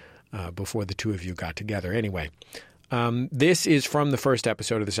 Stephanie, before the two of you got together. Anyway, this is from the first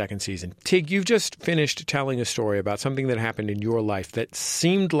episode of the second season. Tig, you've just finished telling a story about something that happened in your life that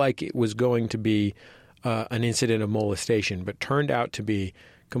seemed like it was going to be an incident of molestation, but turned out to be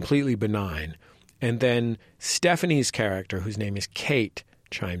completely benign. And then Stephanie's character, whose name is Kate,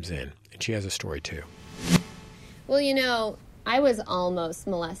 chimes in, and she has a story too. Well, I was almost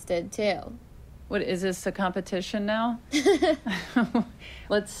molested too. What is this, a competition now?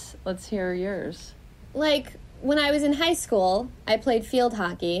 Let's hear yours. Like, when I was in high school, I played field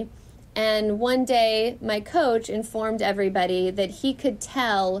hockey, and one day my coach informed everybody that he could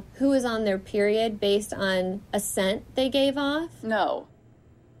tell who was on their period based on a scent they gave off. No.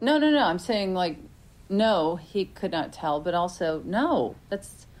 I'm saying, no, he could not tell, but also, no,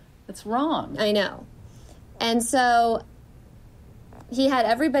 that's wrong. I know. And so he had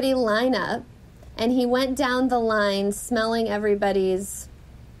everybody line up, and he went down the line smelling everybody's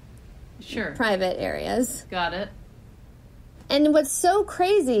private areas. Got it. And what's so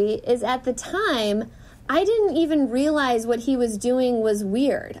crazy is at the time, I didn't even realize what he was doing was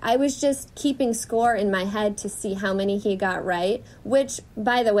weird. I was just keeping score in my head to see how many he got right, which,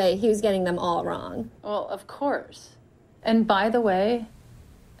 by the way, he was getting them all wrong. Well, of course. And by the way,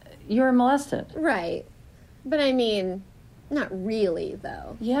 you were molested. Right. But I mean, not really,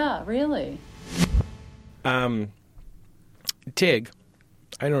 though. Yeah, really. Tig,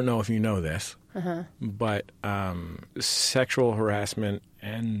 I don't know if you know this, but sexual harassment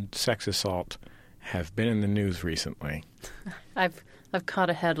and sex assault have been in the news recently. I've caught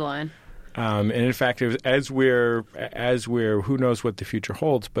a headline. And in fact, as we're who knows what the future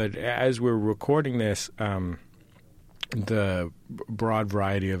holds, but as we're recording this, the broad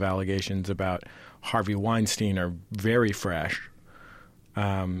variety of allegations about Harvey Weinstein are very fresh,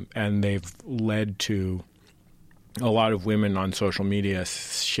 and they've led to a lot of women on social media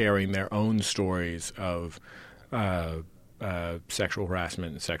sharing their own stories of sexual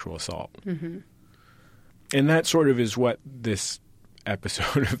harassment and sexual assault. Mm-hmm. And that sort of is what this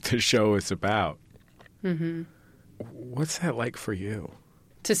episode of the show is about. Mm-hmm. What's that like for you?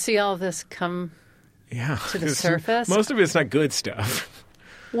 To see all this come to the surface? Most of it's not good stuff.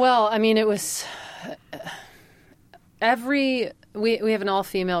 Well, I mean, it was we have an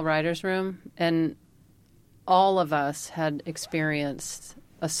all-female writers' room, and all of us had experienced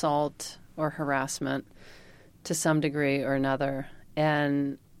assault or harassment to some degree or another,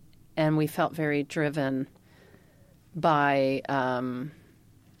 and we felt very driven by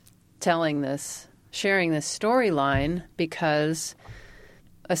sharing this storyline, because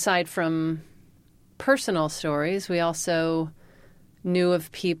aside from personal stories, we also knew of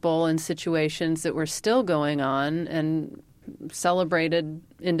people and situations that were still going on and celebrated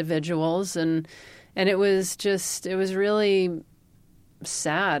individuals, and it was really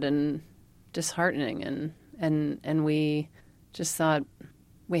sad and disheartening, and we just thought,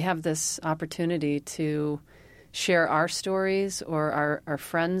 we have this opportunity to share our stories or our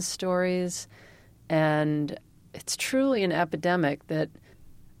friends' stories, and it's truly an epidemic that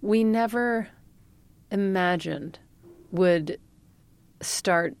we never imagined would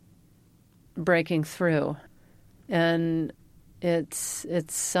start breaking through. And it's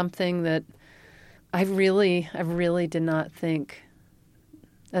something that I really did not think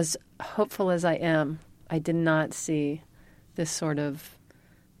as hopeful as I am, I did not see this sort of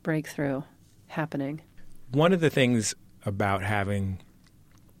breakthrough happening. One of the things about having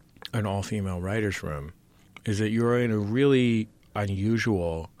an all-female writer's room is that you're in a really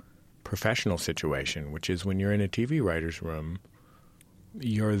unusual professional situation, which is when you're in a TV writer's room,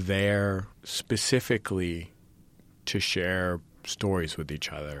 you're there specifically to share stories with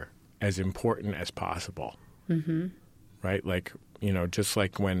each other as important as possible. Mm-hmm. Right? Like, you know, just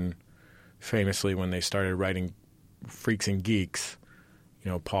like when they started writing Freaks and Geeks, you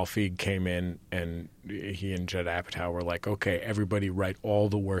know, Paul Feig came in and he and Judd Apatow were like, okay, everybody write all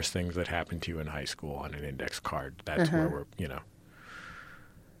the worst things that happened to you in high school on an index card. That's where we're, you know.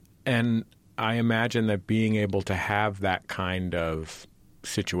 And I imagine that being able to have that kind of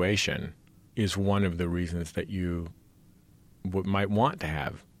situation is one of the reasons that you might want to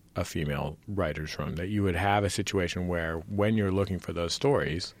have a female writer's room, that you would have a situation where when you're looking for those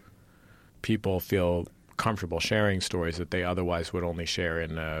stories, people feel comfortable sharing stories that they otherwise would only share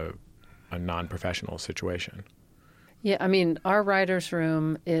in a non-professional situation. Yeah, I mean, our writer's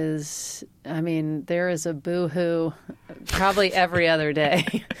room is, I mean, there is a boo-hoo probably every other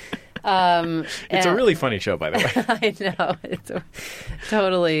day. It's a really funny show, by the way. I know. It's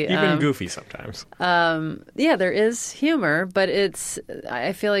totally... Even goofy sometimes. Yeah, there is humor, but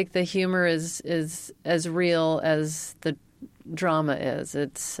I feel like the humor is as real as the drama is.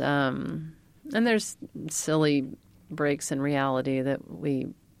 It's... and there's silly breaks in reality that we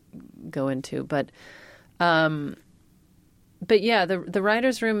go into, but yeah, the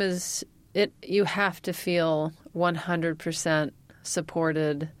writer's room is it. You have to feel 100%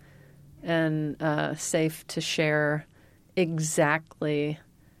 supported and safe to share exactly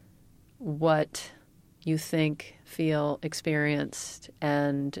what you think, feel, experienced,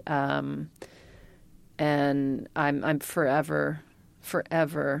 and I'm forever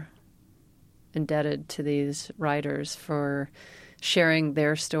indebted to these writers for sharing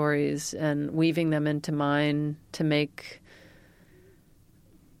their stories and weaving them into mine to make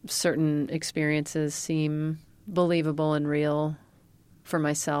certain experiences seem believable and real for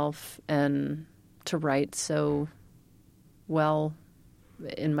myself, and to write so well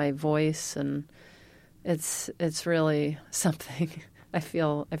in my voice, and it's really something. I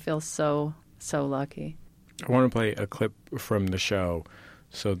feel so lucky. I want to play a clip from the show.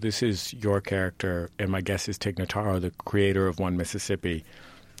 So this is your character, and my guest is Tig Notaro, the creator of One Mississippi.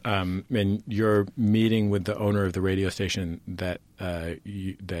 And you're meeting with the owner of the radio station that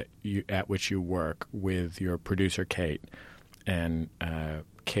you at which you work with your producer, Kate. And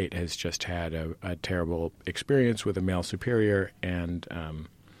Kate has just had a terrible experience with a male superior. And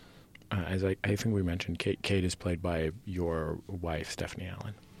as I think we mentioned, Kate is played by your wife, Stephanie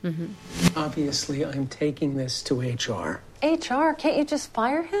Allen. Mm-hmm. Obviously, I'm taking this to HR. HR? Can't you just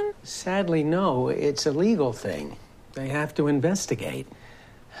fire him? Sadly, no. It's a legal thing. They have to investigate.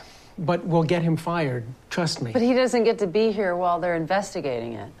 But we'll get him fired. Trust me. But he doesn't get to be here while they're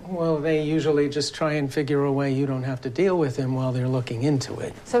investigating it. Well, they usually just try and figure a way you don't have to deal with him while they're looking into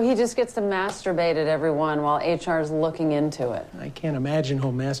it. So he just gets to masturbate at everyone while HR's looking into it. I can't imagine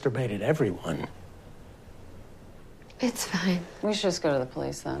he'll masturbate at everyone. It's fine. We should just go to the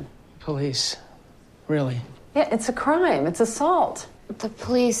police then. Police? Really? Yeah, it's a crime. It's assault. The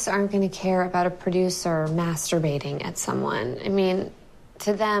police aren't going to care about a producer masturbating at someone. I mean,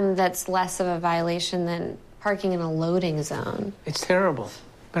 to them, that's less of a violation than parking in a loading zone. It's terrible,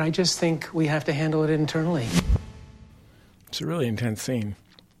 but I just think we have to handle it internally. It's a really intense scene.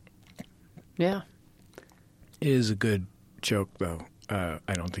 Yeah. It is a good joke, though.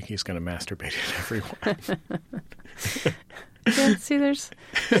 I don't think he's going to masturbate at everyone. Yeah, see, there's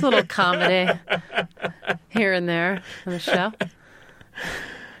a little comedy here and there on the show.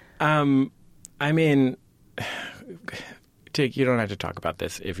 I mean, Tig, you don't have to talk about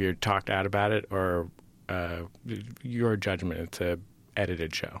this if you're talked out about it, or your judgment. It's a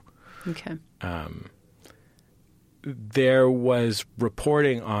edited show. Okay. There was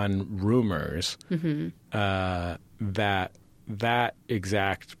reporting on rumors that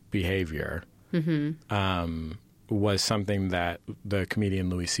exact behavior was something that the comedian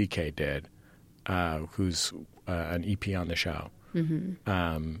Louis C.K. did, who's an EP on the show.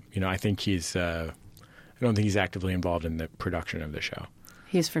 Mm-hmm. I think he's... I don't think he's actively involved in the production of the show.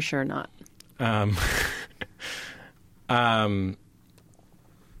 He's for sure not.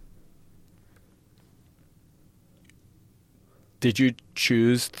 Did you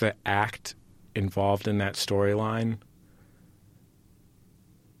choose the act involved in that storyline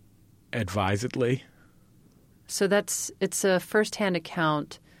advisedly? So it's a firsthand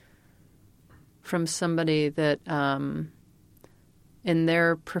account from somebody that in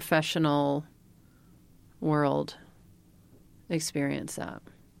their professional world experience that.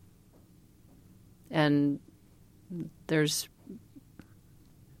 And there's,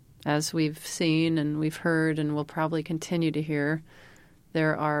 as we've seen and we've heard and will probably continue to hear,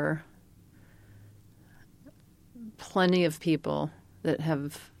 there are plenty of people that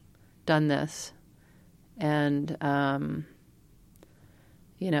have done this. And,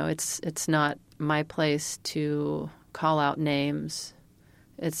 it's not my place to call out names.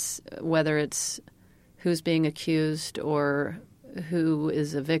 It's whether it's who's being accused or who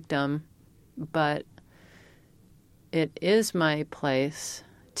is a victim, but it is my place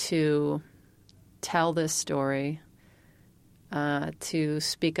to tell this story, to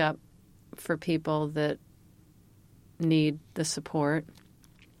speak up for people that need the support,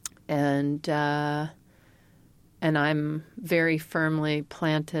 and I'm very firmly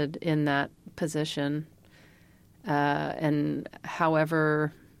planted in that position. And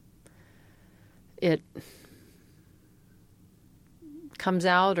however it comes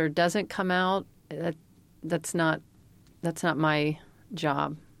out or doesn't come out, that's not my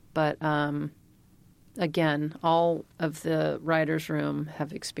job. But again, all of the writers' room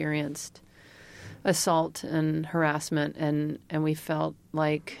have experienced assault and harassment, and we felt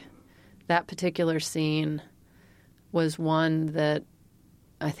like that particular scene was one that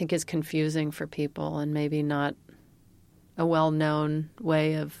I think is confusing for people and maybe not a well-known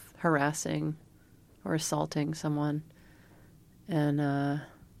way of harassing or assaulting someone. And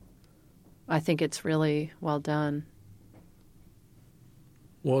I think it's really well done.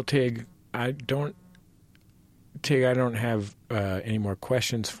 Well, Tig, I don't have any more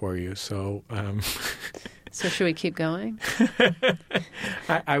questions for you, so... So should we keep going?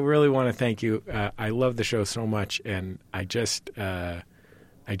 I really want to thank you. I love the show so much, and I just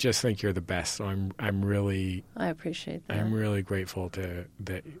think you're the best. So I'm really... I appreciate that. I'm really grateful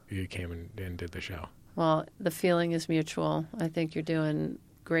that you came and did the show. Well, the feeling is mutual. I think you're doing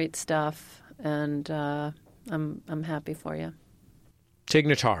great stuff, and I'm happy for you. Tig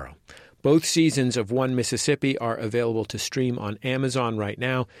Notaro. Both seasons of One Mississippi are available to stream on Amazon right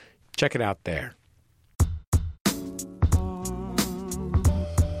now. Check it out there.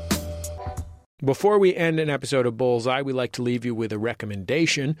 Before we end an episode of Bullseye, we like to leave you with a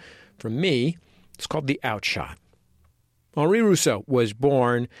recommendation from me. It's called The Outshot. Henri Rousseau was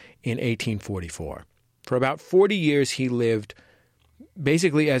born in 1844. For about 40 years, he lived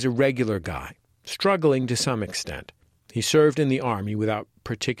basically as a regular guy, struggling to some extent. He served in the army without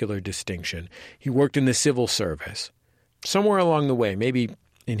particular distinction. He worked in the civil service. Somewhere along the way, maybe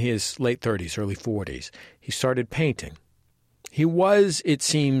in his late 30s, early 40s, he started painting. He was, it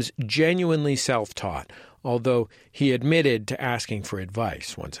seems, genuinely self-taught, although he admitted to asking for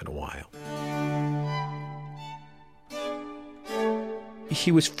advice once in a while.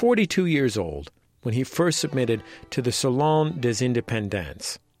 He was 42 years old when he first submitted to the Salon des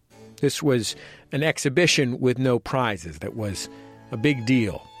Indépendants. This was an exhibition with no prizes that was a big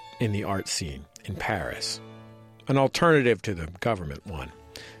deal in the art scene in Paris, an alternative to the government one.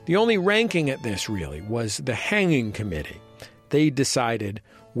 The only ranking at this, really, was the hanging committee. They decided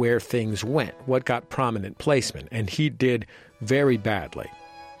where things went, what got prominent placement, and he did very badly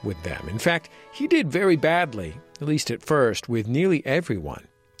with them. In fact, he did very badly, at least at first, with nearly everyone.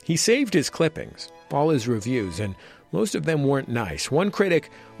 He saved his clippings, all his reviews, and most of them weren't nice. One critic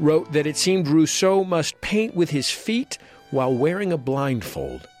wrote that it seemed Rousseau must paint with his feet while wearing a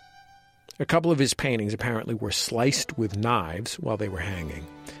blindfold. A couple of his paintings apparently were sliced with knives while they were hanging.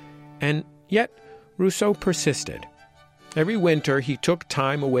 And yet, Rousseau persisted. Every winter, he took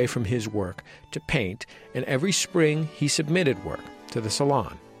time away from his work to paint, and every spring, he submitted work to the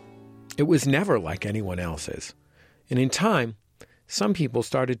Salon. It was never like anyone else's. And in time, some people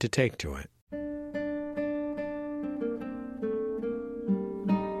started to take to it.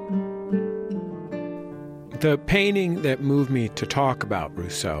 The painting that moved me to talk about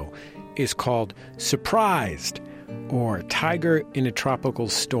Rousseau is called Surprised, or Tiger in a Tropical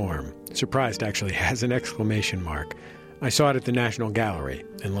Storm. Surprised actually has an exclamation mark. I saw it at the National Gallery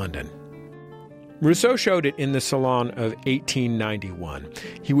in London. Rousseau showed it in the Salon of 1891.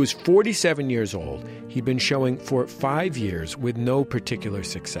 He was 47 years old. He'd been showing for 5 years with no particular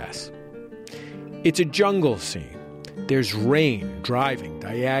success. It's a jungle scene. There's rain driving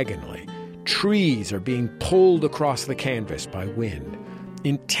diagonally. Trees are being pulled across the canvas by wind.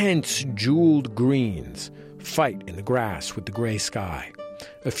 Intense jeweled greens fight in the grass with the gray sky.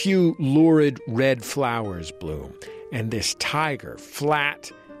 A few lurid red flowers bloom. And this tiger, flat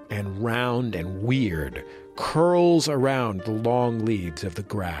and round and weird, curls around the long leaves of the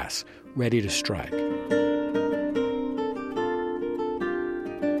grass, ready to strike.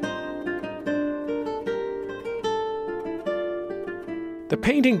 The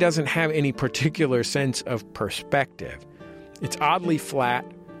painting doesn't have any particular sense of perspective. It's oddly flat.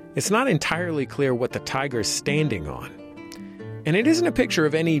 It's not entirely clear what the tiger's standing on. And it isn't a picture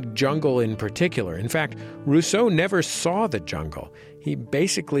of any jungle in particular. In fact, Rousseau never saw the jungle. He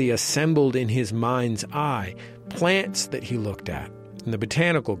basically assembled in his mind's eye plants that he looked at in the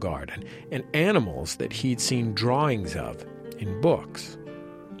botanical garden and animals that he'd seen drawings of in books.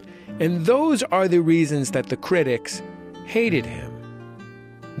 And those are the reasons that the critics hated him.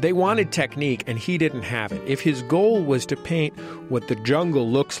 They wanted technique, and he didn't have it. If his goal was to paint what the jungle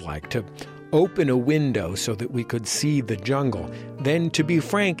looks like, to open a window so that we could see the jungle, then, to be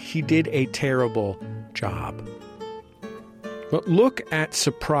frank, he did a terrible job. But look at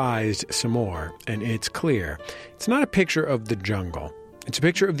Surprised some more, and it's clear. It's not a picture of the jungle. It's a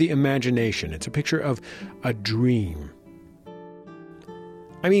picture of the imagination. It's a picture of a dream.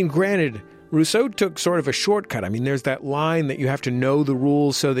 I mean, granted, Rousseau took sort of a shortcut. I mean, there's that line that you have to know the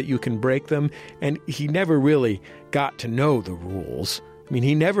rules so that you can break them, and he never really got to know the rules. I mean,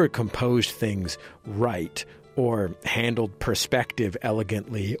 he never composed things right or handled perspective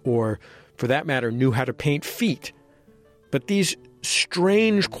elegantly or, for that matter, knew how to paint feet. But these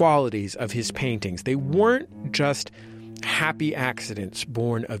strange qualities of his paintings, they weren't just happy accidents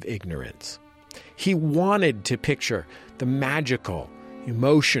born of ignorance. He wanted to picture the magical,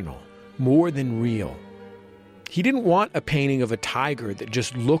 emotional, more than real. He didn't want a painting of a tiger that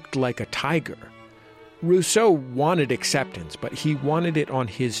just looked like a tiger. Rousseau wanted acceptance, but he wanted it on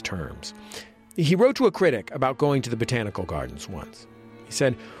his terms. He wrote to a critic about going to the botanical gardens once. He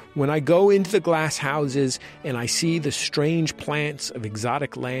said, "When I go into the glass houses and I see the strange plants of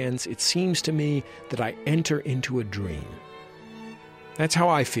exotic lands, it seems to me that I enter into a dream." That's how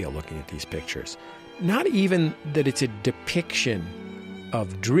I feel looking at these pictures. Not even that it's a depiction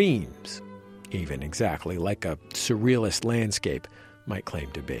of dreams, even exactly like a surrealist landscape might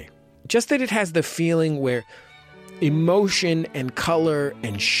claim to be. Just that it has the feeling where emotion and color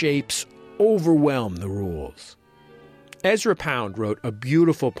and shapes overwhelm the rules. Ezra Pound wrote a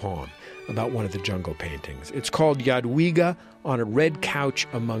beautiful poem about one of the jungle paintings. It's called Jadwiga on a Red Couch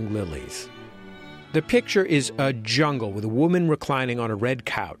Among Lilies. The picture is a jungle with a woman reclining on a red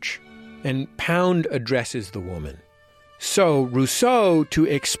couch, and Pound addresses the woman. So Rousseau, to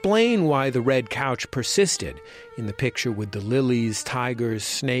explain why the red couch persisted in the picture with the lilies, tigers,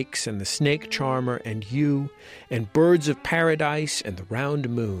 snakes, and the snake charmer, and you, and birds of paradise, and the round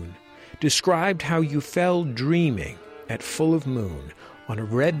moon, described how you fell dreaming at full of moon on a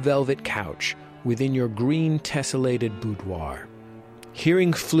red velvet couch within your green tessellated boudoir.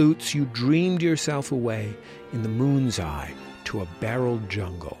 Hearing flutes, you dreamed yourself away in the moon's eye to a barreled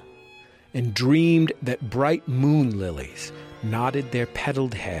jungle, and dreamed that bright moon lilies nodded their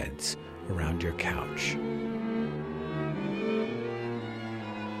petaled heads around your couch.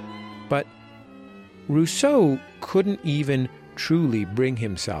 But Rousseau couldn't even truly bring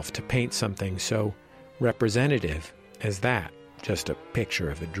himself to paint something so representative as that, just a picture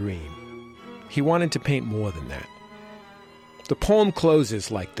of a dream. He wanted to paint more than that. The poem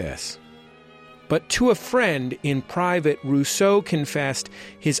closes like this. But to a friend in private, Rousseau confessed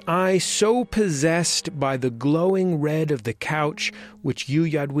his eye so possessed by the glowing red of the couch which you,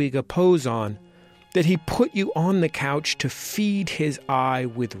 Jadwiga, pose on, that he put you on the couch to feed his eye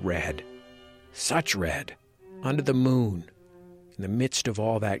with red. Such red, under the moon, in the midst of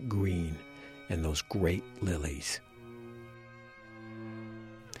all that green and those great lilies.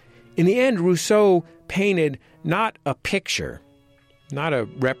 In the end, Rousseau painted not a picture, not a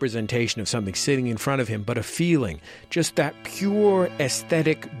representation of something sitting in front of him, but a feeling, just that pure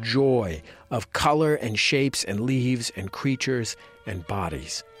aesthetic joy of color and shapes and leaves and creatures and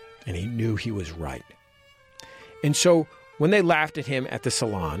bodies. And he knew he was right. And so when they laughed at him at the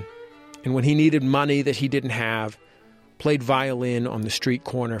salon, and when he needed money that he didn't have, played violin on the street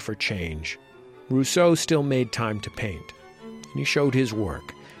corner for change, Rousseau still made time to paint. And he showed his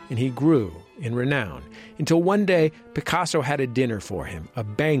work, and he grew in renown, until one day Picasso had a dinner for him, a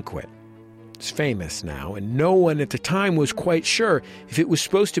banquet. It's famous now, and no one at the time was quite sure if it was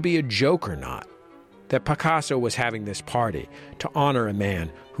supposed to be a joke or not, that Picasso was having this party to honor a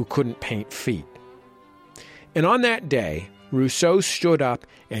man who couldn't paint feet. And on that day, Rousseau stood up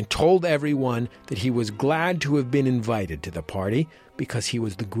and told everyone that he was glad to have been invited to the party because he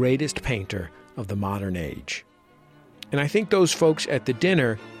was the greatest painter of the modern age. And I think those folks at the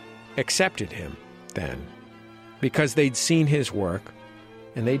dinner accepted him then, because they'd seen his work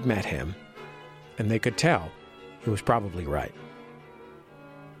and they'd met him, and they could tell he was probably right.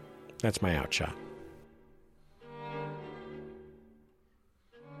 That's my outshot.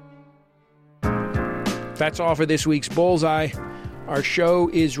 That's all for this week's Bullseye. Our show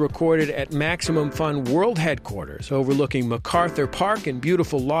is recorded at Maximum Fun World Headquarters, overlooking MacArthur Park in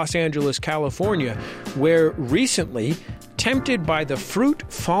beautiful Los Angeles, California, where recently, tempted by the fruit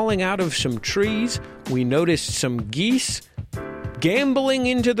falling out of some trees, we noticed some geese gambling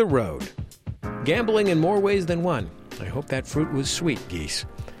into the road. Gambling in more ways than one. I hope that fruit was sweet, geese.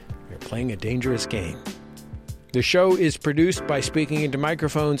 You're playing a dangerous game. The show is produced by Speaking Into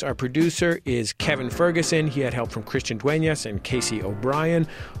Microphones. Our producer is Kevin Ferguson. He had help from Christian Dueñas and Casey O'Brien.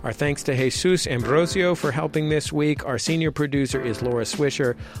 Our thanks to Jesus Ambrosio for helping this week. Our senior producer is Laura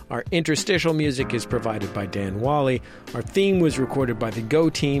Swisher. Our interstitial music is provided by Dan Wally. Our theme was recorded by the Go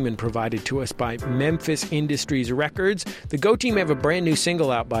Team and provided to us by Memphis Industries Records. The Go Team have a brand new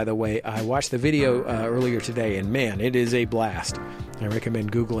single out, by the way. I watched the video earlier today, and man, it is a blast. I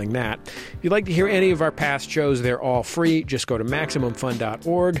recommend Googling that. If you'd like to hear any of our past shows, they're all free. Just go to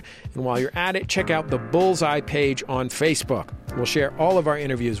MaximumFun.org. And while you're at it, check out the Bullseye page on Facebook. We'll share all of our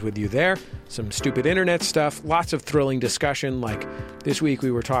interviews with you there. Some stupid internet stuff, lots of thrilling discussion. Like this week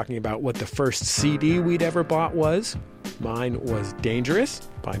we were talking about what the first CD we'd ever bought was. Mine was Dangerous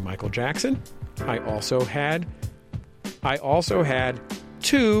by Michael Jackson. I also had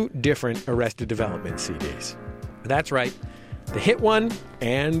 2 different Arrested Development CDs. That's right. The hit one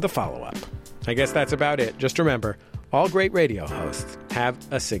and the follow-up. I guess that's about it. Just remember, all great radio hosts have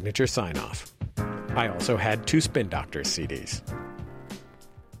a signature sign-off. I also had 2 Spin Doctors CDs.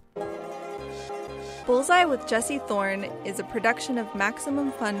 Bullseye with Jesse Thorne is a production of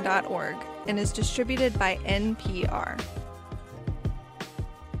MaximumFun.org and is distributed by NPR.